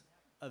this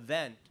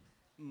event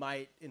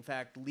might in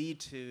fact lead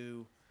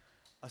to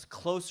a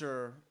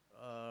closer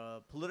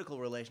political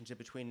relationship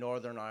between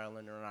Northern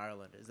Ireland and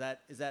Ireland. Is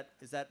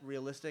that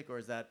realistic, or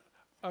is that?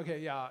 Okay,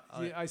 yeah,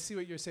 I see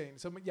what you're saying.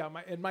 So yeah,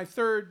 my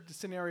third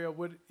scenario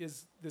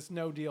is this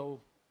no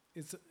deal,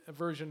 is a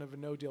version of a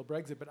no deal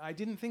Brexit. But I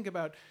didn't think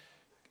about.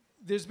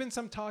 There's been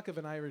some talk of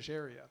an Irish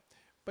area,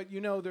 but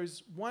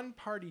there's one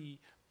party,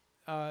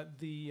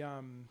 the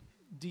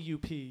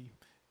DUP,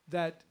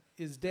 that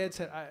is dead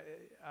set.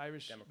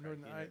 Irish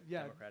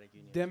Democratic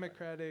Union.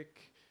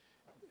 Democratic.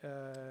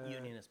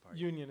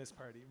 Unionist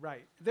Party,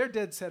 right. They're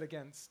dead set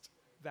against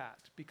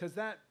that, because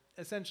that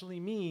essentially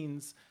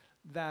means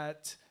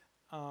that,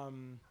 how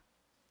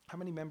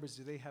many members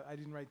do they have? I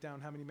didn't write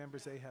down how many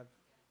members they have.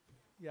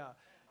 Yeah.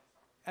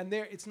 And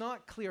it's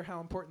not clear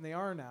how important they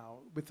are now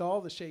with all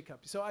the shakeup.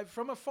 So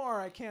from afar,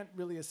 I can't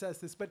really assess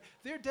this, but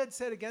they're dead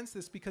set against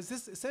this, because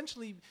this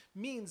essentially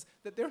means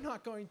that they're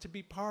not going to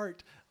be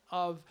part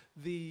of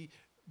the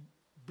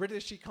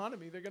British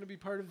economy. They're going to be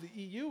part of the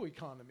EU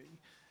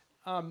economy.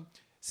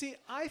 See,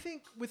 I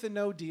think with a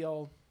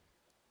no-deal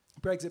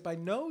Brexit, by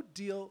no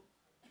deal,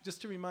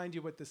 just to remind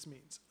you what this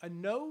means, a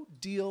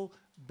no-deal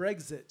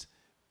Brexit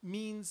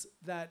means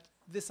that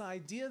this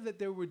idea that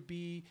there would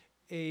be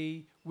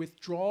a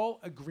withdrawal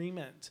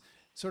agreement,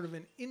 sort of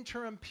an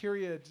interim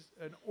period,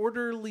 an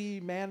orderly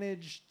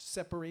managed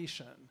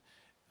separation,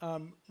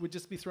 would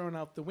just be thrown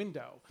out the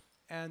window.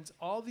 And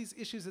all these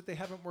issues that they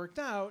haven't worked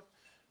out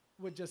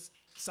would just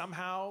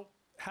somehow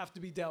have to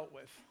be dealt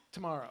with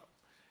tomorrow.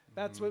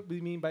 That's what we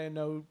mean by a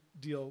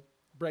no-deal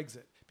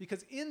Brexit.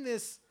 Because in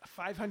this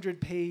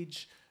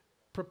 500-page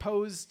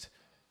proposed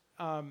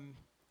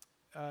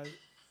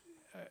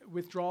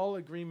withdrawal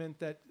agreement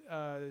that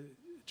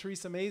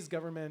Theresa May's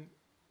government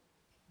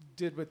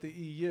did with the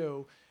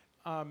EU,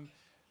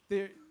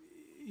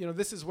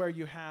 this is where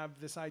you have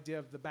this idea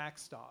of the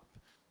backstop,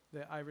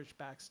 the Irish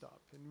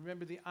backstop. And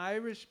remember, the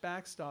Irish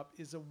backstop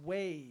is a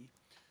way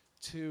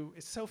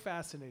it's so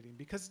fascinating,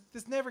 because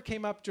this never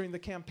came up during the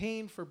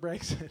campaign for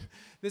Brexit.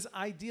 This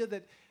idea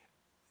that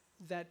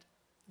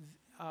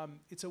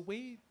it's a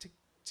way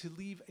to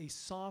leave a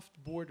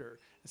soft border,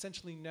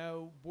 essentially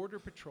no border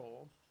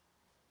patrol,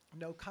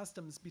 no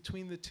customs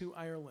between the two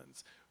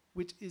Irelands,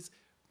 which is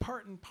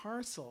part and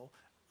parcel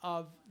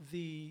of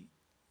the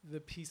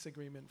peace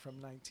agreement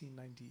from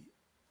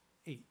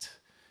 1998,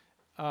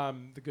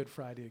 the Good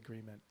Friday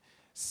Agreement.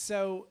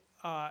 So,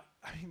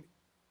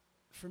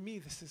 for me,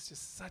 this is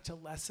just such a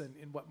lesson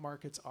in what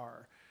markets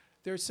are.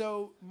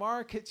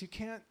 Markets, you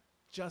can't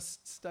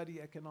just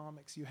study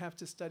economics. You have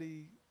to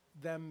study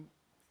them,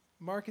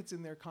 markets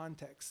in their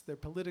context, their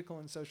political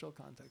and social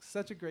context.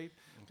 Such a great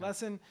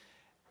lesson.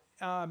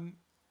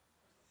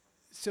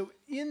 So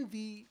in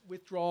the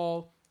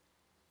withdrawal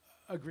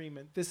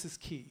agreement, this is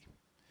key.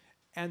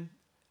 And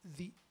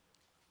the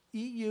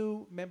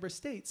EU member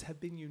states have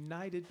been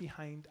united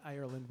behind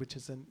Ireland, which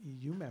is an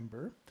EU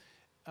member,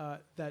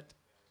 that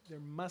there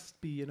must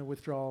be in a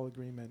withdrawal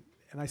agreement,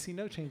 and I see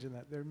no change in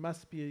that. There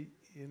must be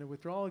in a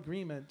withdrawal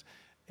agreement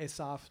a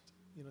soft,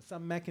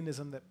 some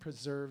mechanism that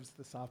preserves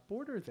the soft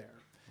border there.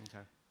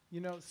 Okay.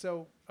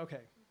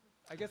 Okay.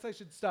 I guess I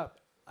should stop.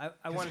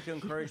 I wanted to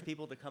encourage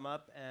people to come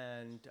up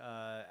and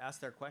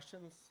ask their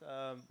questions.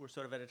 We're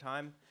sort of at a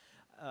time.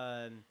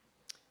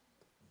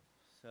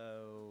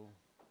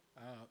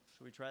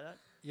 Should we try that?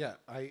 Yeah,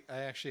 I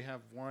actually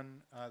have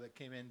one that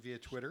came in via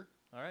Twitter.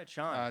 All right,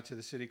 Sean. To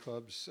the City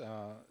Club's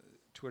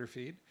Twitter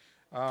feed.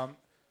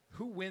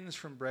 Who wins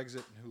from Brexit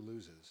and who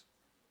loses?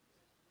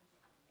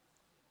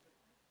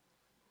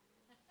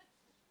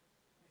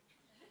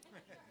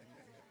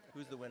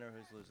 Who's the winner,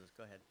 who loses?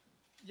 Go ahead.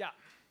 Yeah.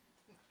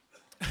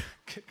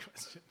 Good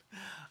question.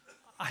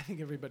 I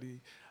think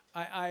everybody,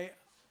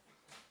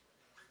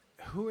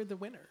 who are the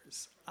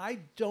winners? I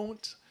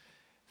don't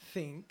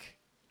think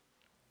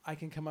I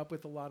can come up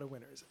with a lot of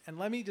winners. And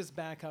let me just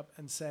back up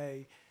and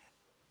say,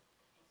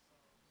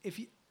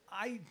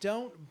 I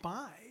don't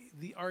buy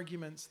the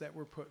arguments that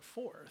were put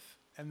forth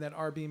and that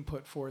are being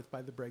put forth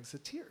by the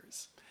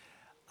Brexiteers.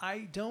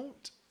 I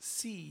don't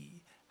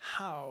see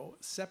how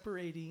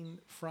separating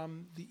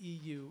from the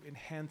EU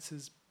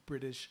enhances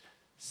British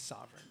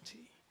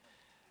sovereignty.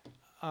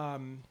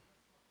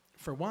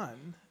 for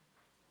one,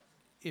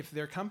 if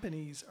their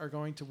companies are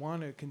going to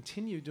want to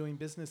continue doing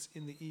business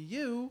in the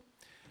EU,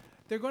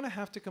 they're going to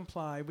have to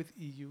comply with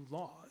EU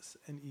laws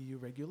and EU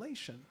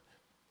regulation.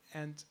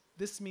 And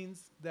this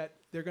means that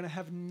they're going to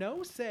have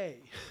no say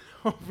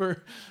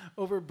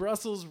over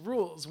Brussels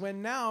rules,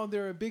 when now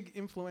they're a big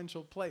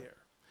influential player.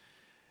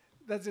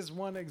 That's just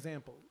one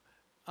example.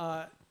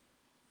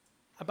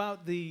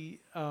 About the,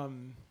 I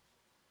don't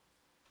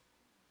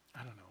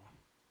know,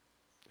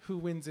 who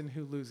wins and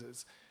who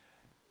loses.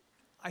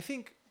 I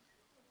think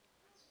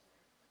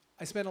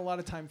I spent a lot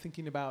of time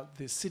thinking about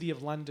the City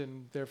of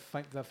London, the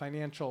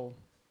financial,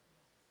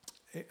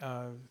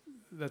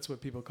 that's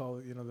what people call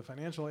it, the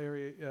financial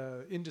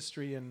area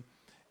industry, and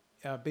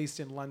based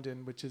in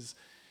London, which is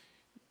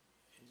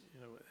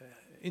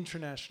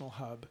international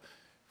hub.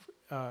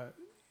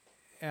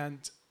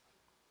 And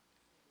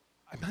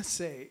I must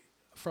say,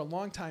 for a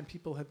long time,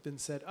 people have been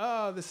said,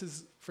 oh, this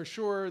is for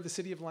sure, the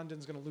City of London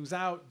is going to lose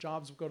out,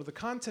 jobs will go to the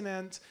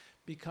continent,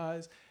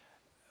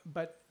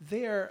 but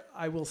there,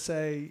 I will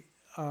say,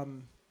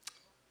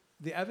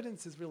 the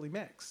evidence is really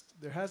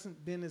mixed. There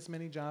hasn't been as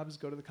many jobs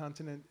go to the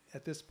continent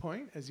at this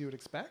point as you would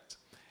expect,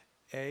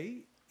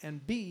 A.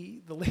 And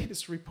B, the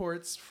latest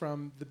reports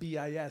from the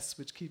BIS,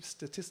 which keeps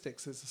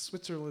statistics, as a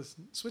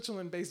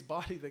Switzerland-based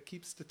body that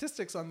keeps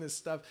statistics on this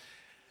stuff,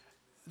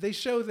 they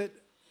show that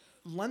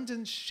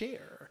London's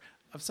share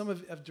of some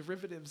of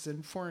derivatives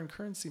in foreign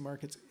currency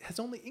markets has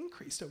only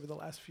increased over the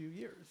last few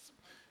years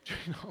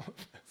during all of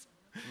this.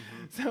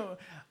 Mm-hmm.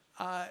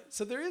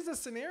 So there is a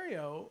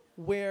scenario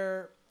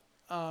where,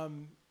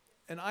 and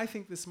I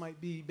think this might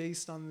be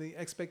based on the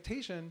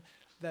expectation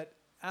that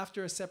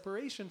after a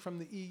separation from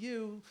the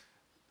EU,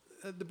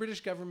 the British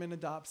government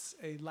adopts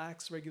a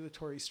lax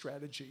regulatory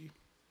strategy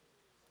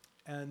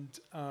and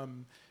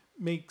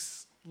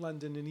makes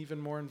London an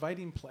even more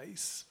inviting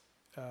place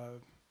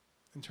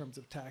in terms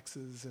of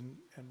taxes and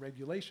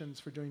regulations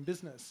for doing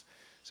business.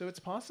 So it's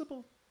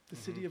possible the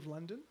City of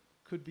London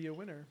could be a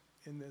winner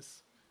in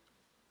this,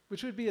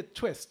 which would be a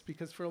twist,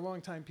 because for a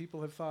long time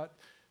people have thought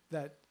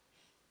that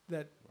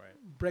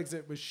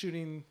Brexit was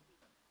shooting,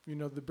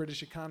 the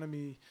British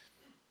economy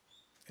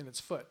in its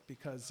foot,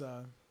 because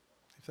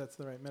if that's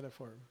the right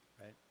metaphor.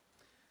 Right.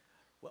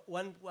 Well,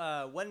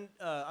 one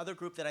other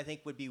group that I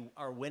think would be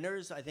our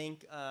winners, I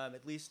think,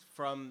 at least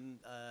from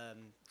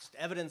just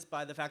evidenced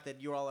by the fact that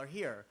you all are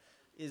here,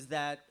 is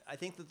that I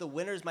think that the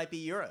winners might be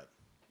Europe.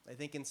 I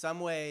think in some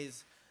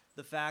ways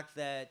the fact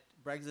that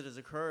Brexit has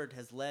occurred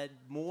has led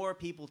more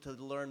people to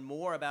learn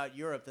more about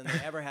Europe than they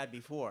ever had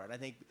before. And I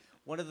think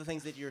one of the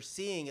things that you're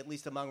seeing, at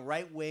least among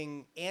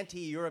right-wing,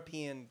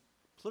 anti-European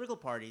political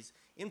parties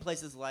in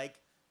places like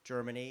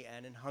Germany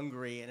and in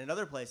Hungary and in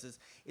other places,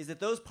 is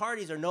that those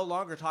parties are no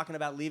longer talking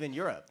about leaving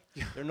Europe.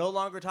 They're no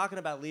longer talking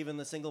about leaving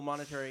the single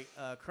monetary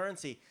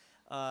currency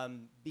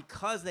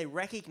because they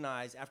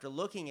recognize, after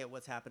looking at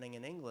what's happening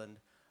in England,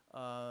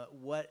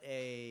 what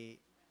they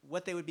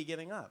would be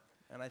giving up.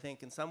 And I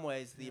think in some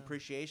ways the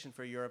appreciation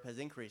for Europe has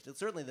increased. It's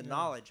certainly the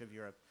knowledge of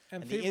Europe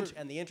and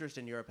the interest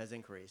in Europe has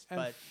increased.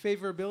 And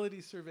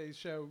favorability surveys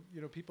show,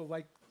 people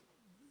like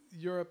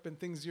Europe and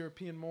things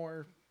European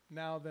more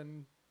now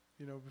than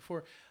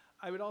before.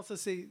 I would also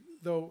say,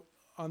 though,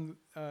 in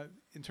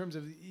terms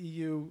of the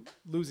EU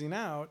losing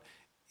out,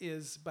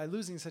 is by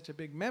losing such a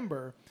big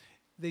member,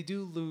 they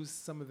do lose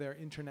some of their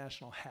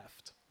international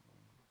heft.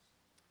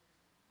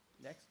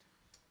 Next.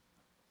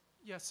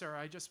 Yes, sir.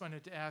 I just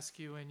wanted to ask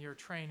you, in your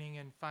training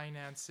in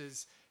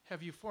finances, do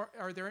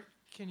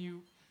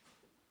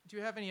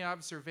you have any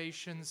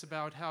observations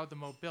about how the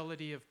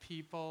mobility of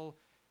people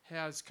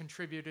has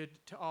contributed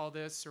to all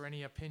this, or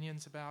any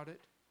opinions about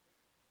it?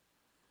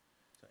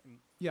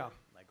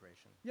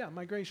 Migration. Yeah,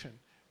 migration.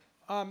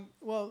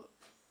 Well,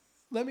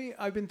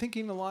 I've been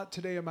thinking a lot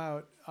today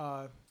about,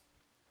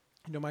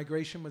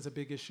 migration was a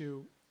big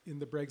issue in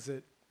the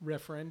Brexit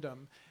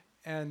referendum,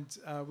 and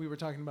we were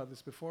talking about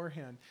this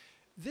beforehand.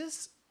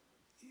 There's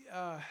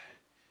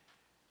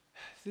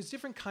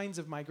different kinds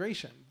of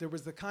migration. There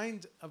was the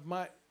kind of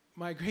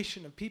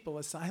migration of people,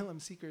 asylum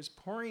seekers,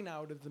 pouring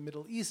out of the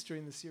Middle East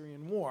during the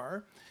Syrian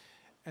war,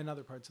 and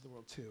other parts of the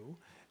world too.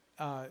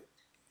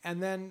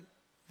 And then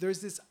there's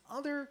this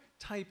other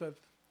type of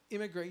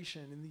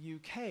immigration in the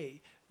UK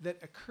that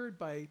occurred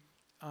by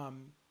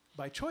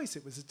choice.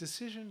 It was a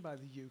decision by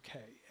the UK.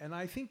 And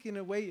I think in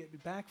a way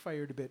it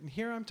backfired a bit. And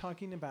here I'm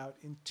talking about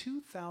in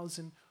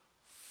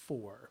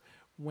 2004,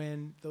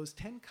 when those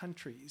 10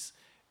 countries,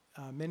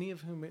 many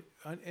of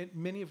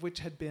which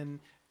had been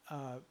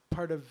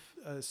part of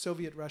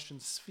Soviet Russian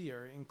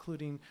sphere,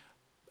 including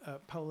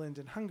Poland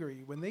and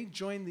Hungary, when they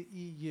joined the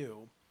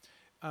EU,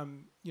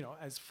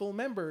 as full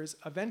members,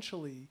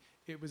 eventually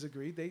it was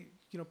agreed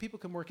people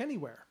can work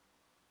anywhere.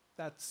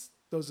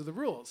 Those are the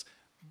rules.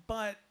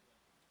 But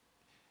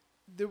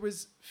there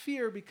was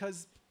fear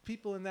because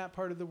people in that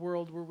part of the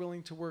world were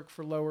willing to work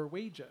for lower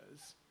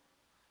wages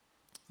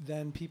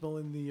than people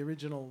in the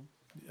original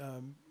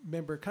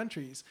member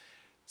countries.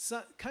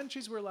 So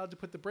countries were allowed to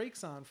put the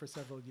brakes on for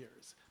several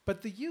years.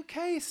 But the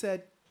UK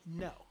said,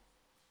 no,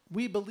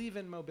 we believe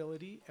in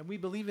mobility and we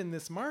believe in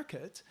this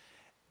market.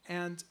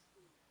 And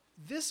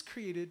this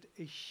created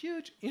a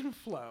huge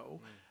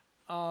inflow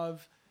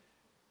of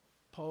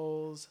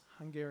Poles,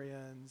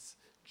 Hungarians,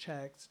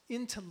 Czechs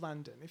into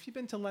London. If you've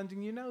been to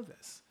London, you know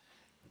this.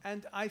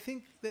 And I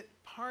think that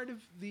part of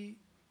the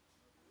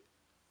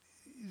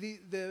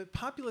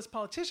populist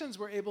politicians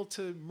were able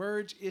to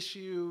merge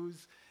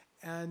issues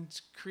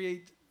and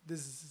create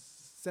this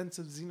sense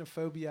of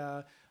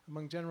xenophobia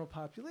among general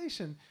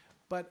population.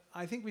 But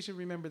I think we should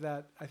remember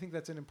that. I think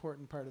that's an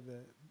important part of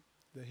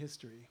the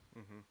history.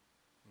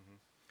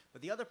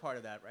 But the other part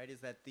of that, right,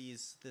 is that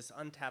this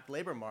untapped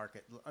labor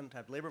market,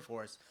 untapped labor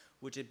force,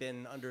 which had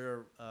been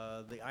under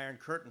the Iron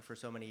Curtain for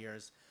so many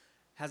years,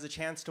 has a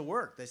chance to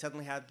work. They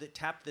suddenly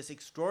tapped this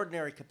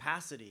extraordinary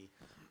capacity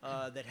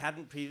that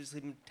hadn't previously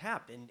been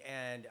tapped,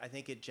 and I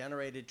think it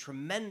generated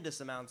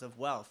tremendous amounts of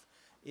wealth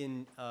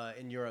in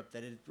Europe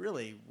that it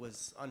really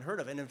was unheard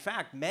of. And in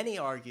fact, many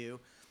argue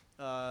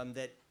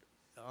that,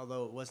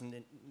 although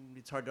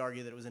it's hard to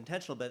argue that it was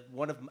intentional, but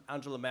one of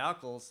Angela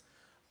Merkel's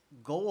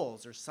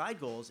goals or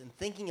side goals in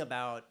thinking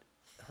about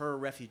her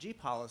refugee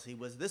policy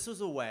was this was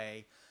a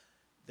way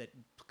that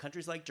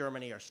countries like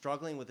Germany are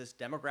struggling with this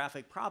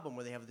demographic problem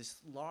where they have this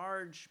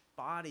large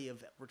body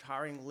of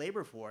retiring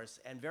labor force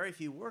and very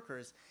few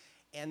workers.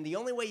 And the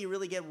only way you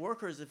really get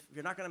workers, if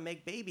you're not going to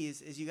make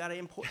babies, is you got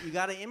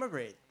to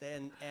immigrate.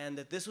 And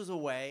that this was a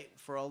way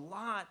for a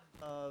lot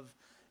of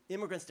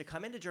immigrants to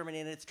come into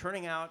Germany, and it's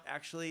turning out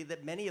actually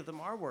that many of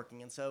them are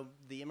working. And so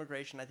the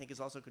immigration, I think,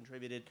 has also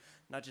contributed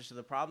not just to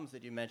the problems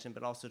that you mentioned,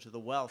 but also to the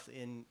wealth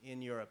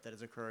in Europe that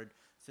has occurred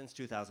since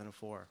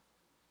 2004.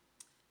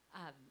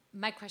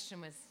 My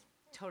question was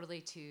totally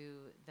to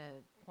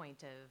the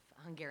point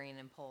of Hungarian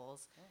and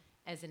Poles.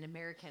 As an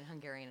American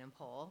Hungarian and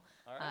Pole,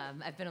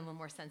 I've been a little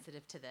more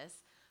sensitive to this.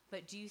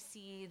 But do you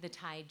see the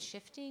tide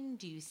shifting?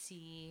 Do you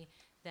see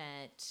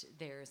that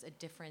there's a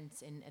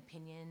difference in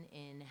opinion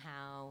in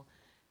how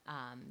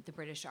the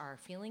British are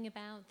feeling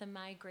about the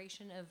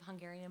migration of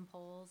Hungarian and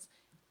Poles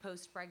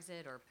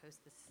post-Brexit or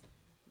post this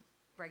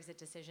Brexit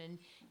decision,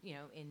 you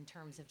know, in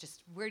terms of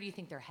just where do you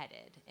think they're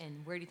headed,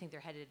 and where do you think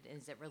they're headed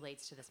as it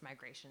relates to this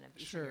migration of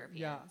Eastern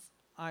Europeans?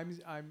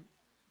 Yeah,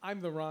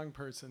 I'm the wrong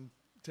person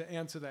to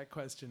answer that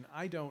question.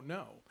 I don't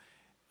know.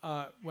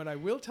 What I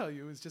will tell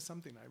you is just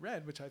something I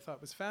read, which I thought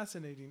was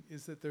fascinating,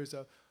 is that there's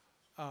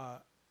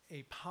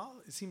it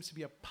seems to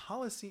be a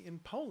policy in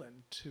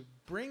Poland to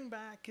bring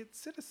back its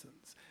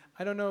citizens.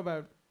 I don't know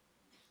about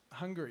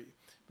Hungary,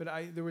 but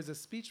there was a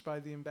speech by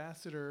the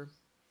ambassador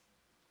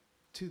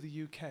to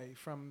the UK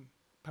from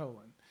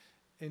Poland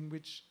in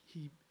which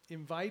he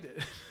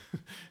invited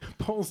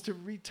Poles to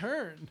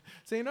return,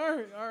 saying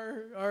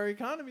our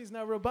economy is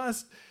now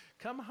robust.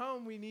 Come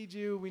home, we need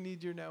you. We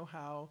need your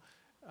know-how.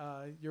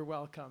 You're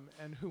welcome.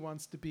 And who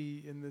wants to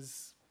be in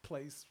this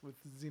place with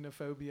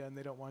xenophobia and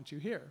they don't want you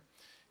here?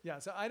 Yeah,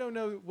 so I don't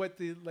know what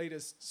the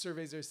latest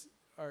surveys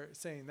are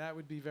saying. That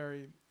would be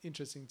very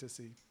interesting to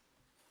see.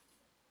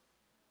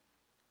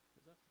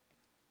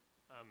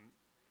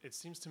 It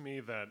seems to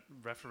me that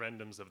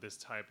referendums of this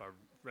type are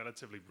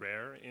relatively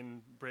rare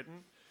in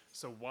Britain.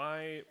 So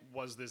why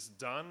was this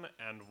done,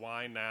 and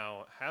why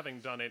now,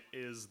 having done it,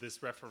 is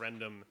this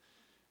referendum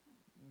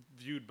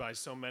viewed by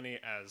so many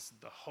as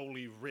the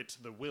holy writ,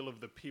 the will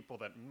of the people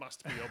that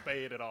must be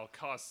obeyed at all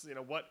costs?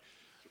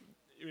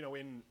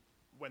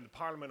 When the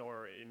Parliament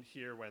or in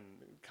here, when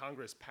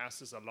Congress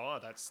passes a law,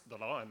 that's the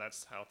law and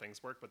that's how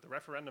things work. But the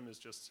referendum is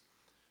just,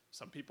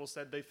 some people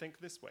said they think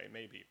this way,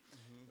 maybe.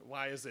 Mm-hmm.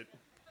 Why is it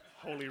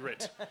holy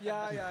writ?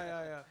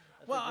 Yeah.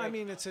 Well, I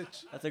mean, that's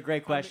a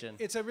great question.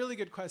 It's a really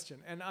good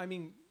question. And I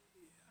mean,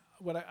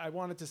 what I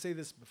wanted to say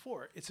this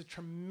before, it's a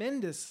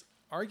tremendous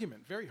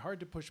argument, very hard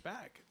to push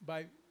back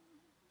by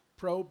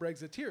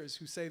pro-Brexiteers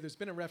who say there's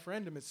been a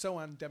referendum, it's so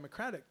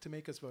undemocratic to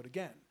make us vote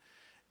again.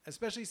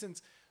 Especially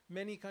since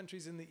many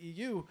countries in the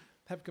EU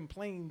have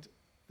complained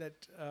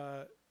that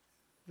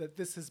that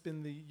this has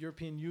been the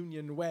European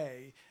Union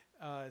way.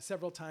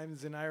 Several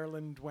times in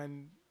Ireland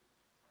when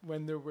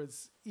there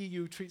was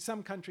EU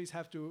some countries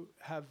have to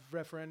have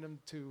referenda,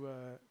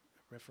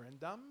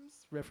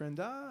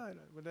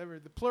 whatever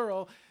the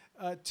plural,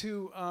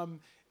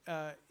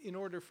 in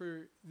order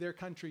for their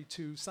country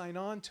to sign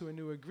on to a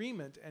new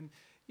agreement. And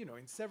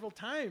in several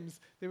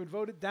times they would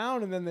vote it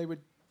down and then they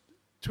would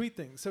tweet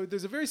things. So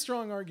there's a very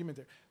strong argument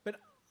there. But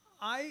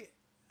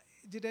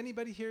did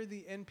anybody hear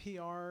the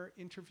NPR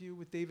interview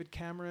with David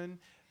Cameron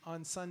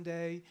on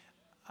Sunday?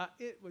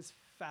 It was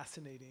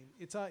fascinating.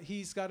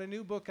 He's got a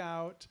new book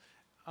out.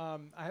 I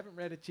haven't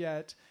read it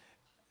yet.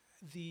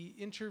 The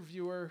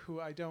interviewer, who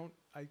I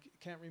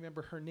can't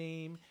remember her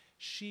name,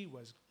 she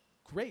was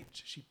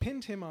great. She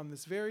pinned him on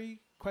this very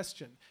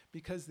question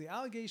because the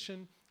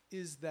allegation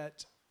is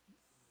that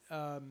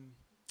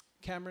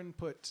Cameron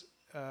put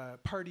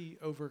party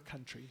over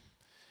country.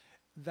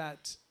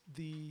 That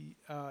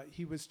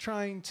he was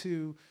trying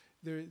to.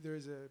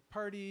 There's a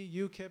party,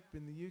 UKIP,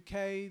 in the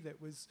UK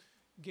that was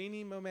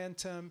gaining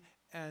momentum,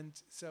 and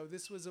so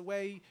this was a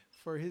way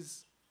for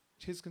his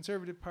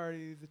Conservative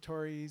Party, the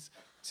Tories,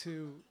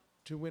 to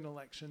to win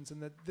elections,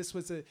 and that this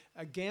was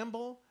a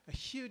gamble, a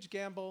huge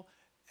gamble,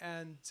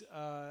 and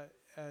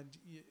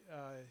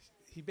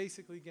he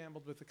basically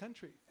gambled with the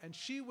country. And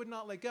she would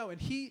not let go.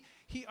 And he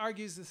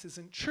argues this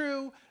isn't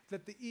true,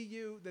 that the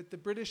EU, that the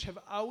British have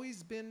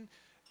always been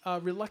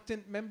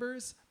reluctant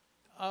members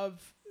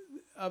of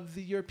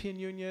the European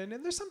Union.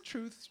 And there's some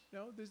truth,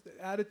 there's the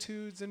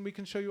attitudes, and we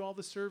can show you all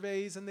the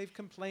surveys, and they've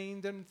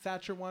complained, and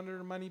Thatcher wanted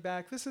her money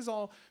back. This is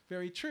all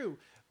very true.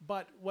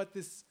 But what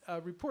this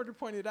reporter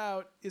pointed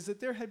out is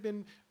that there had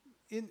been,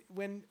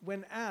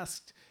 when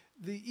asked,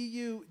 the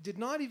EU did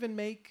not even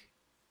make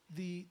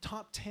the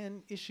top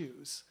 10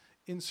 issues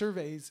in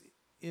surveys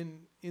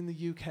in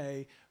the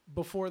UK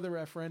before the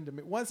referendum.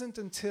 It wasn't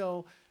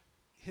until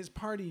his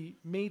party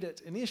made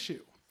it an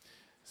issue.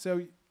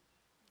 So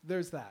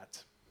there's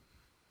that.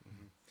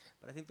 Mm-hmm.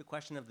 But I think the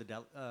question of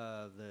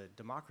the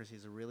democracy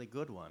is a really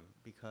good one,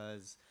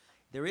 because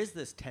there is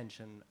this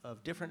tension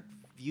of different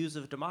views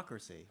of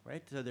democracy,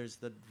 right? So there's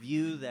the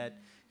view that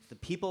if the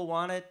people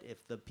want it,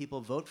 if the people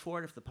vote for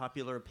it, if the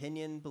popular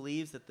opinion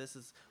believes that this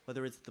is,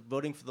 whether it's the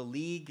voting for the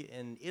League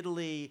in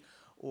Italy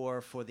or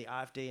for the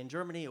AfD in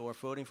Germany or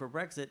voting for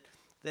Brexit,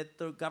 that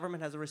the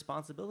government has a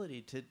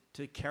responsibility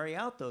to carry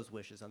out those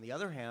wishes. On the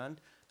other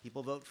hand,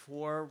 people vote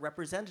for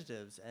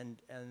representatives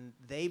and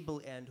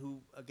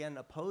who again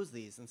oppose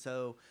these, and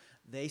so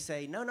they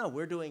say no,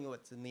 we're doing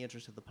what's in the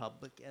interest of the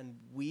public, and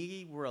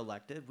we were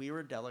elected, we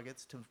were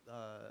delegates to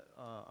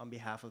on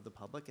behalf of the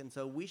public, and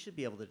so we should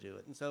be able to do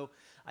it. And so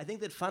I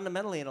think that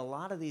fundamentally in a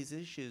lot of these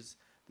issues,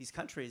 these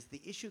countries,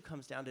 the issue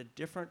comes down to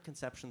different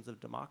conceptions of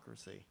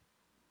democracy.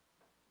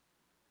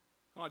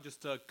 I'll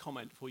just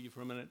comment for you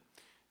for a minute.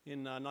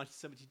 In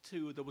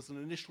 1972, there was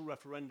an initial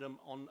referendum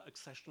on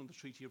accession of the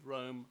Treaty of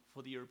Rome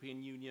for the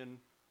European Union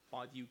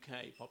by the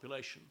UK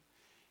population.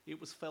 It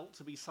was felt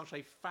to be such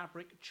a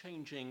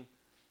fabric-changing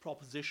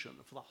proposition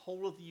for the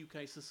whole of the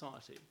UK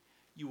society.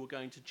 You were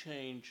going to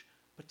change,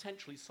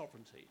 potentially,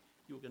 sovereignty.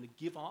 You were going to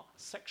give up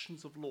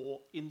sections of law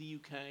in the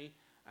UK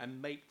and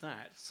make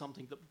that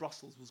something that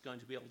Brussels was going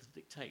to be able to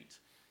dictate.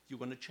 You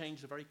were going to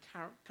change the very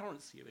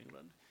currency of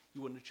England.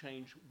 You were going to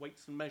change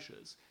weights and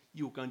measures.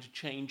 You were going to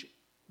change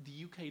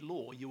the UK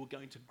law. You were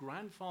going to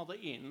grandfather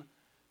in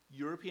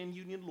European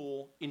Union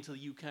law into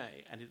the UK,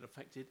 and it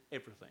affected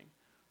everything,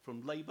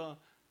 from labour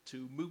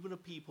to movement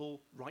of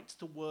people, rights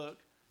to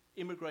work,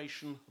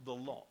 immigration, the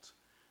lot.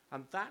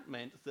 And that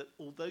meant that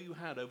although you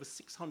had over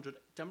 600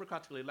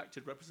 democratically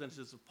elected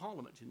representatives of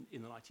parliament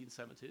in the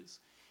 1970s,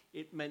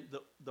 it meant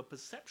that the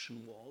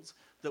perception was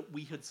that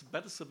we had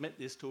better submit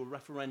this to a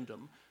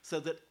referendum so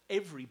that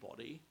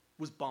everybody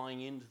was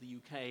buying into the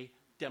UK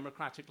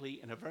democratically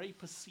in a very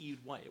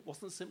perceived way. It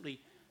wasn't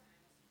simply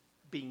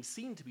being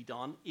seen to be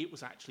done, it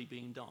was actually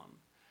being done.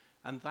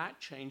 And that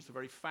changed the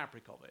very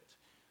fabric of it.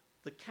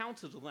 The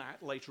counter to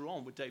that later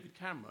on with David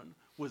Cameron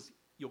was,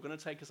 you're going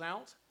to take us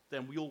out,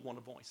 then we all want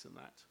a voice in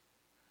that.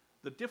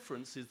 The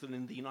difference is that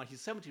in the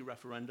 1970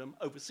 referendum,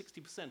 over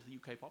 60% of the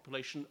UK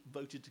population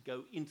voted to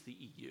go into the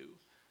EU.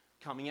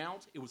 Coming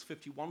out, it was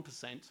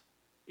 51%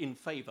 in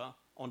favour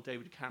on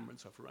David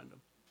Cameron's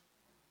referendum.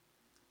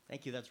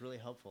 Thank you, that's really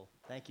helpful.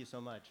 Thank you so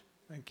much.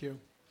 Thank you. Is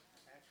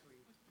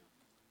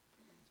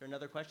there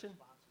another question?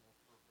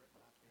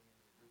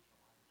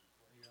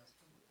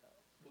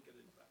 We'll get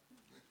into that.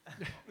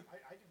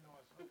 I didn't know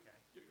I was okay.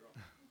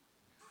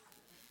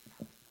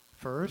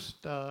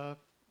 First, the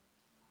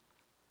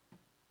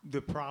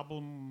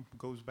problem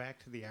goes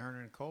back to the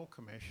Iron and Coal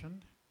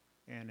Commission,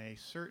 and a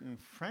certain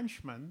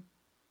Frenchman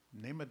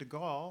named de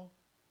Gaulle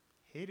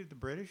hated the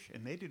British,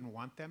 and they didn't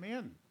want them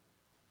in.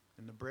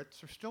 And the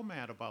Brits are still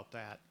mad about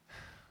that.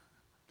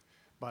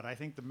 But I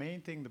think the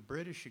main thing the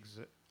British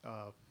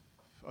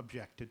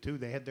objected to,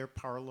 they had their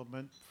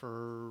parliament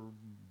for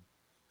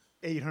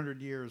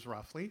 800 years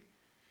roughly.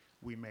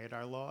 We made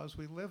our laws,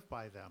 we live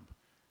by them.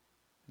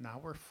 Now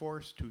we're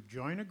forced to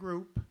join a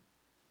group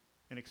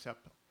and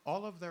accept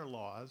all of their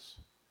laws.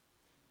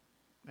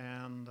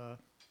 And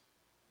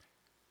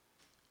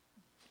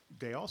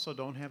they also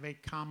don't have a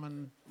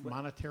common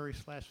monetary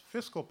 /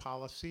 fiscal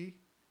policy,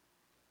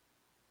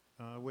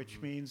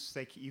 which means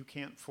you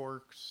can't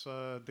force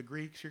the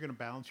Greeks. You're going to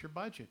balance your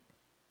budget.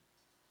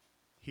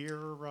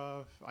 Here,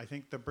 I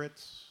think the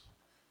Brits,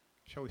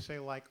 shall we say,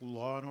 like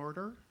law and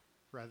order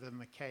rather than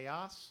the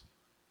chaos.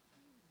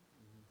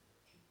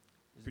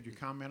 Could you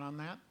comment on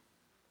that?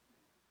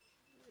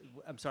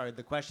 I'm sorry,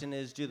 the question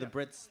is, do the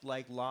Brits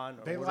like law and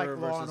They order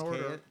like law versus and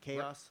order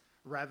chaos?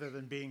 rather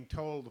than being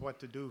told what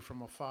to do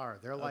from afar.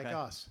 They're like Okay.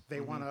 us.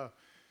 They want to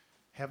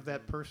have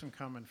that person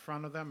come in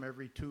front of them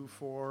every 2,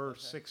 4,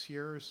 6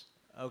 years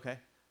Okay.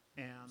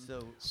 and So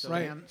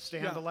Right.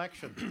 stand Yeah.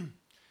 election.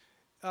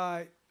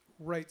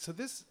 Right. So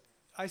this,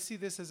 I see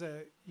this as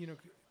a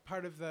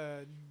part of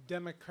the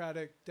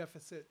democratic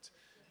deficit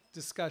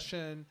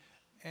discussion,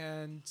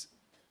 and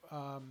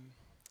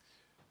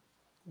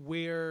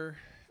where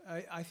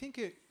I think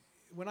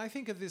when I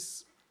think of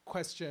this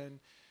question,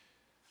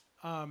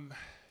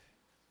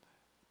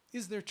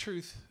 is there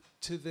truth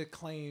to the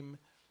claim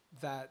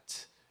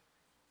that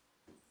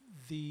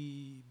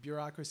the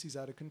bureaucracy's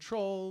out of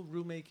control,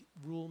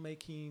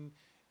 rulemaking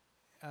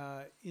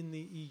in the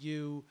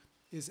EU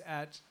is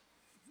at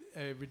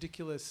a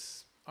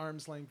ridiculous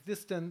arm's length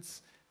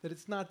distance, that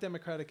it's not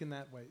democratic in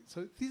that way.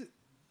 So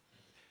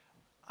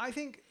I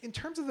think in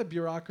terms of the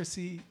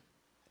bureaucracy,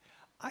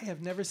 I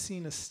have never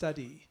seen a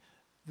study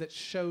that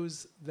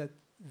shows that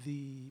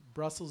the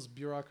Brussels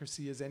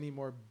bureaucracy is any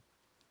more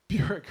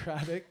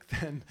bureaucratic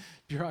than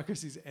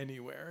bureaucracies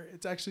anywhere.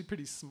 It's actually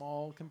pretty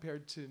small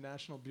compared to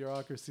national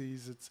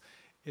bureaucracies.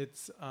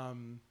 It's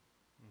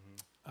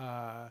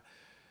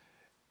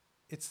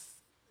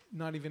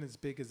not even as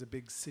big as a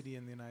big city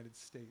in the United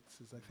States,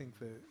 is I think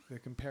the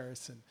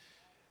comparison.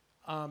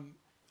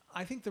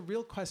 I think the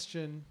real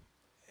question,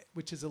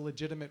 which is a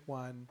legitimate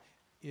one,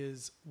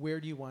 is where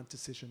do you want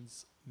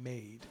decisions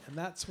made? And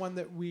that's one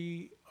that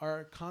we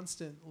are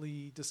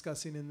constantly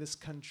discussing in this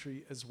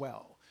country as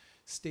well.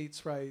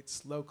 States'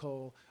 rights,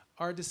 local,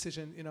 our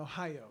decision in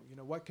Ohio,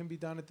 what can be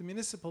done at the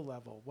municipal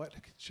level, what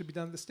should be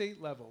done at the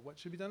state level, what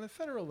should be done at the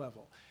federal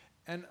level.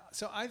 And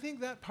so I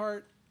think that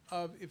part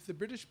of, if the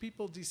British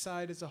people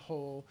decide as a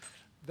whole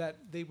that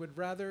they would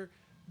rather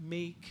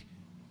make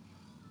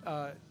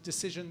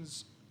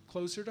decisions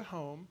closer to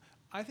home,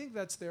 I think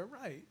that's their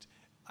right.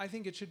 I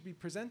think it should be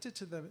presented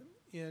to them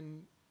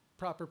in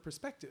proper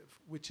perspective,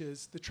 which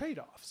is the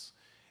trade-offs.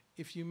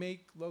 If you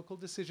make local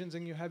decisions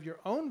and you have your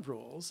own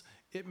rules,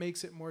 it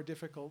makes it more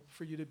difficult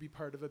for you to be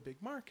part of a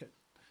big market.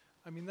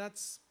 I mean,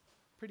 that's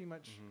pretty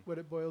much what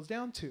it boils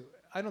down to.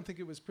 I don't think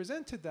it was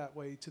presented that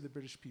way to the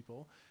British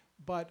people,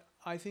 but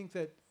I think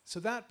that, so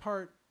that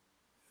part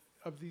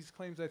of these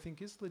claims I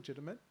think is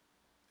legitimate.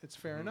 It's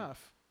fair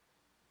enough.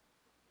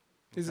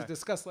 Is it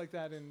discussed like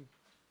that in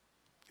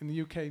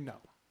the UK? No.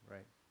 Right.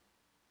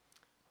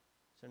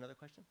 Is there another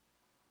question?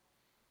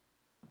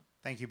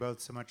 Thank you both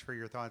so much for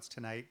your thoughts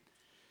tonight.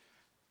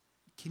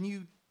 Can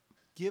you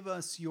give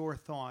us your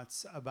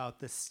thoughts about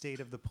the state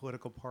of the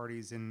political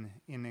parties in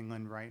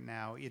England right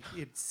now?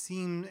 It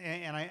seems,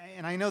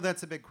 and I know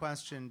that's a big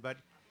question, but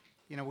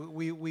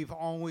we've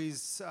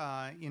always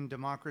in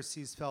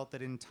democracies felt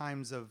that in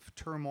times of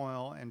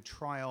turmoil and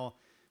trial,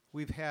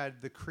 we've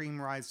had the cream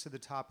rise to the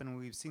top, and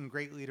we've seen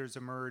great leaders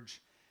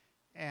emerge.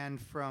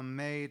 And from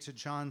May to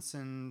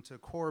Johnson to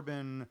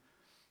Corbyn,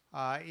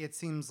 it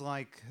seems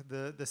like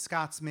the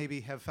Scots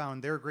maybe have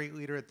found their great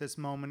leader at this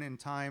moment in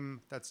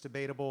time. That's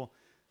debatable.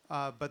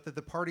 But that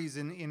the parties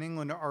in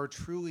England are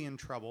truly in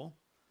trouble.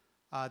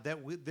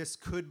 This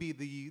could be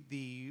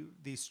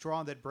the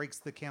straw that breaks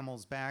the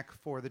camel's back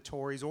for the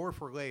Tories or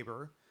for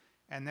Labour,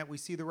 and that we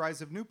see the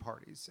rise of new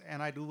parties.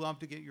 And I'd love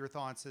to get your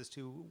thoughts as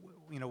to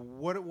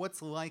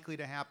what's likely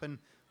to happen,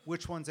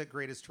 which one's at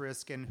greatest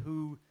risk, and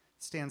who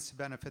stands to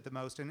benefit the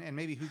most, and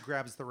maybe who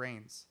grabs the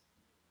reins.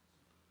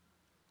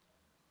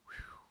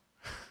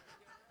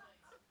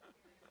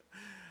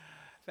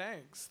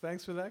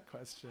 Thanks for that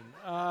question.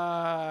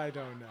 I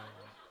don't know.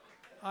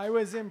 I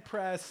was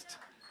impressed.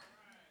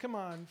 Come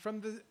on,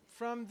 from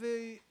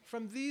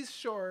these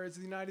shores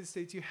of the United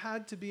States, you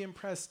had to be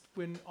impressed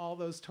when all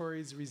those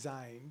Tories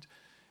resigned,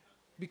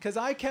 because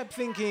I kept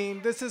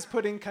thinking this is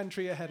putting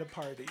country ahead of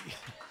party.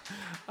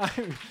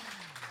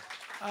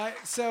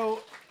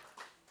 So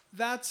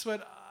that's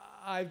what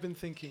I've been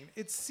thinking.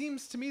 It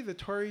seems to me the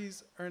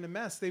Tories are in a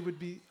mess. They would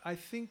be, I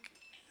think,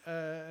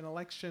 an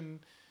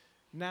election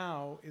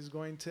now is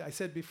going to, I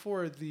said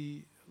before,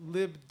 the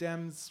Lib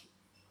Dems,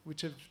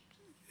 which have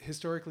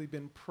historically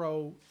been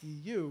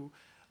pro-EU,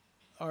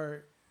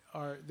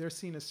 they're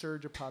seeing a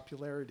surge of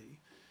popularity.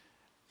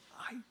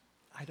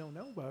 I don't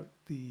know about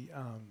the,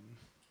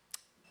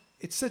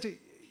 it's such a,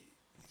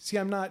 see,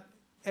 I'm not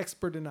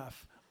expert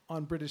enough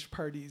on British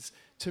parties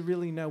to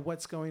really know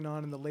what's going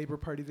on in the Labour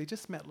Party. They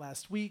just met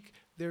last week.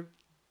 They're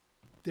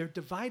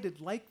divided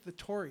like the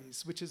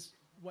Tories, which is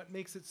what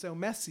makes it so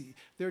messy.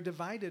 They're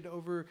divided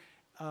over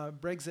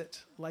Brexit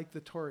like the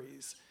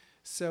Tories.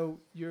 So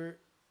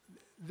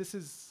this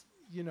is,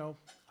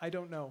 I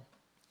don't know.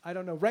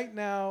 Right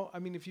now, I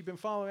mean, if you've been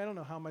following, I don't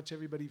know how much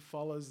everybody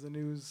follows the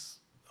news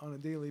on a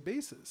daily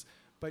basis,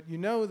 but you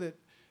know that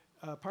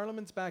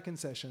Parliament's back in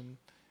session.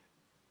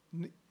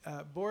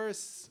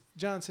 Boris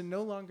Johnson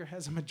no longer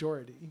has a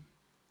majority,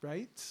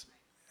 right?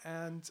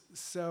 And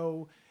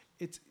so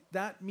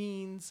that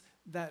means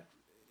that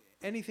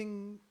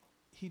anything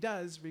he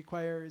does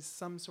requires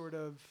some sort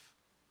of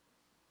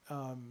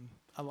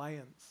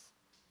alliance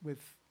with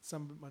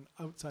someone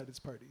outside his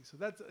party. So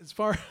that's as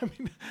far, I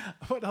mean,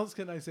 what else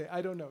can I say?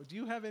 I don't know. Do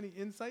you have any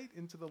insight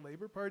into the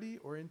Labour Party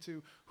or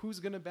into who's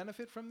going to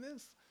benefit from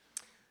this?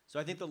 So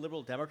I think the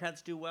Liberal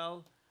Democrats do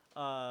well.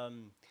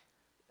 But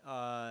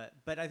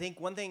I think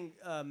one thing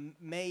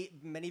many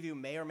of you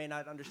may or may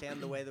not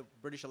understand the way the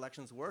British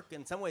elections work.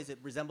 In some ways, it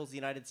resembles the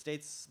United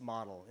States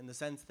model in the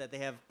sense that they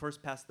have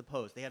first past the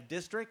post. They have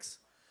districts,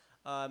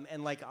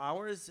 and like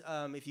ours,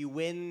 if you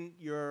win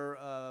your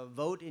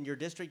vote in your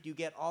district, you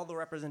get all the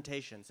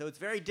representation. So it's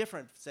very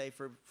different, say,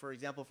 for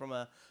example, from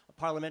a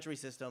parliamentary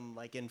system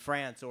like in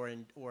France or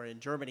in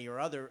Germany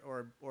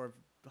or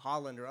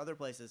Holland or other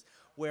places,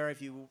 where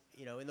if you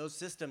know, in those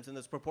systems, in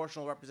those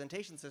proportional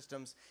representation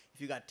systems,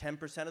 if you got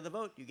 10% of the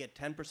vote, you get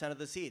 10% of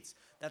the seats.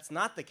 That's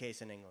not the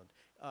case in England,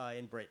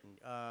 in Britain.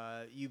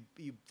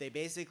 They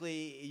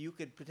basically, you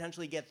could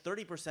potentially get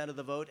 30% of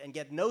the vote and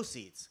get no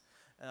seats.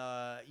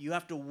 You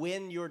have to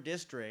win your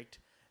district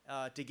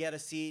to get a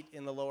seat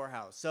in the lower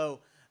house. So,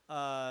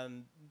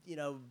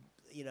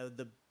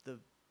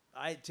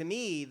 to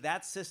me,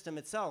 that system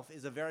itself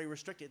is a very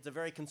restricted, it's a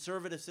very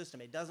conservative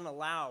system. It doesn't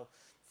allow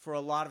for a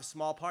lot of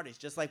small parties.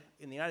 Just like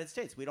in the United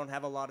States, we don't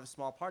have a lot of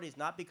small parties,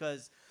 not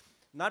because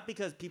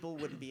people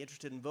wouldn't be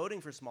interested in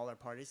voting for smaller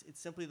parties. It's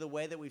simply the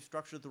way that we've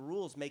structured the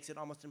rules makes it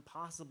almost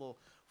impossible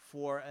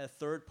for a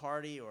third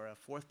party or a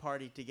fourth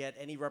party to get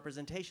any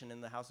representation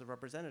in the House of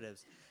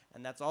Representatives.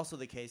 And that's also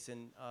the case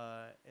in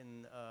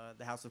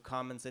the House of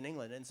Commons in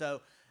England. And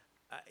so,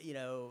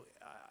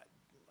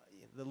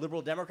 the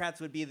Liberal Democrats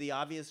would be the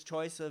obvious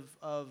choice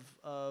of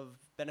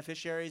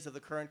beneficiaries of the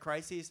current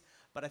crises,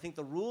 but I think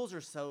the rules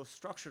are so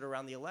structured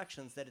around the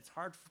elections that it's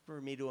hard for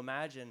me to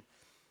imagine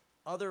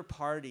other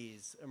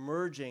parties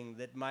emerging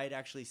that might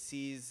actually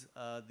seize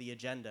the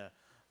agenda.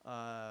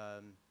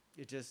 At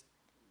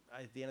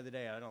the end of the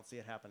day, I don't see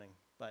it happening,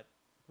 but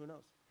who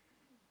knows?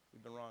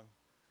 We've been wrong.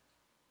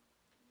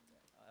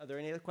 Are there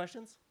any other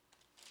questions?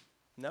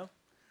 No?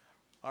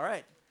 All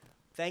right.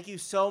 Thank you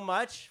so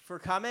much for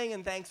coming,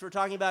 and thanks for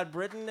talking about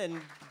Britain and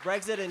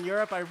Brexit and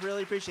Europe. I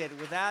really appreciate it.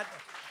 With that,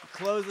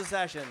 close the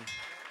session.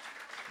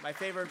 My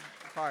favorite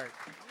part.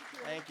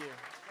 Thank you.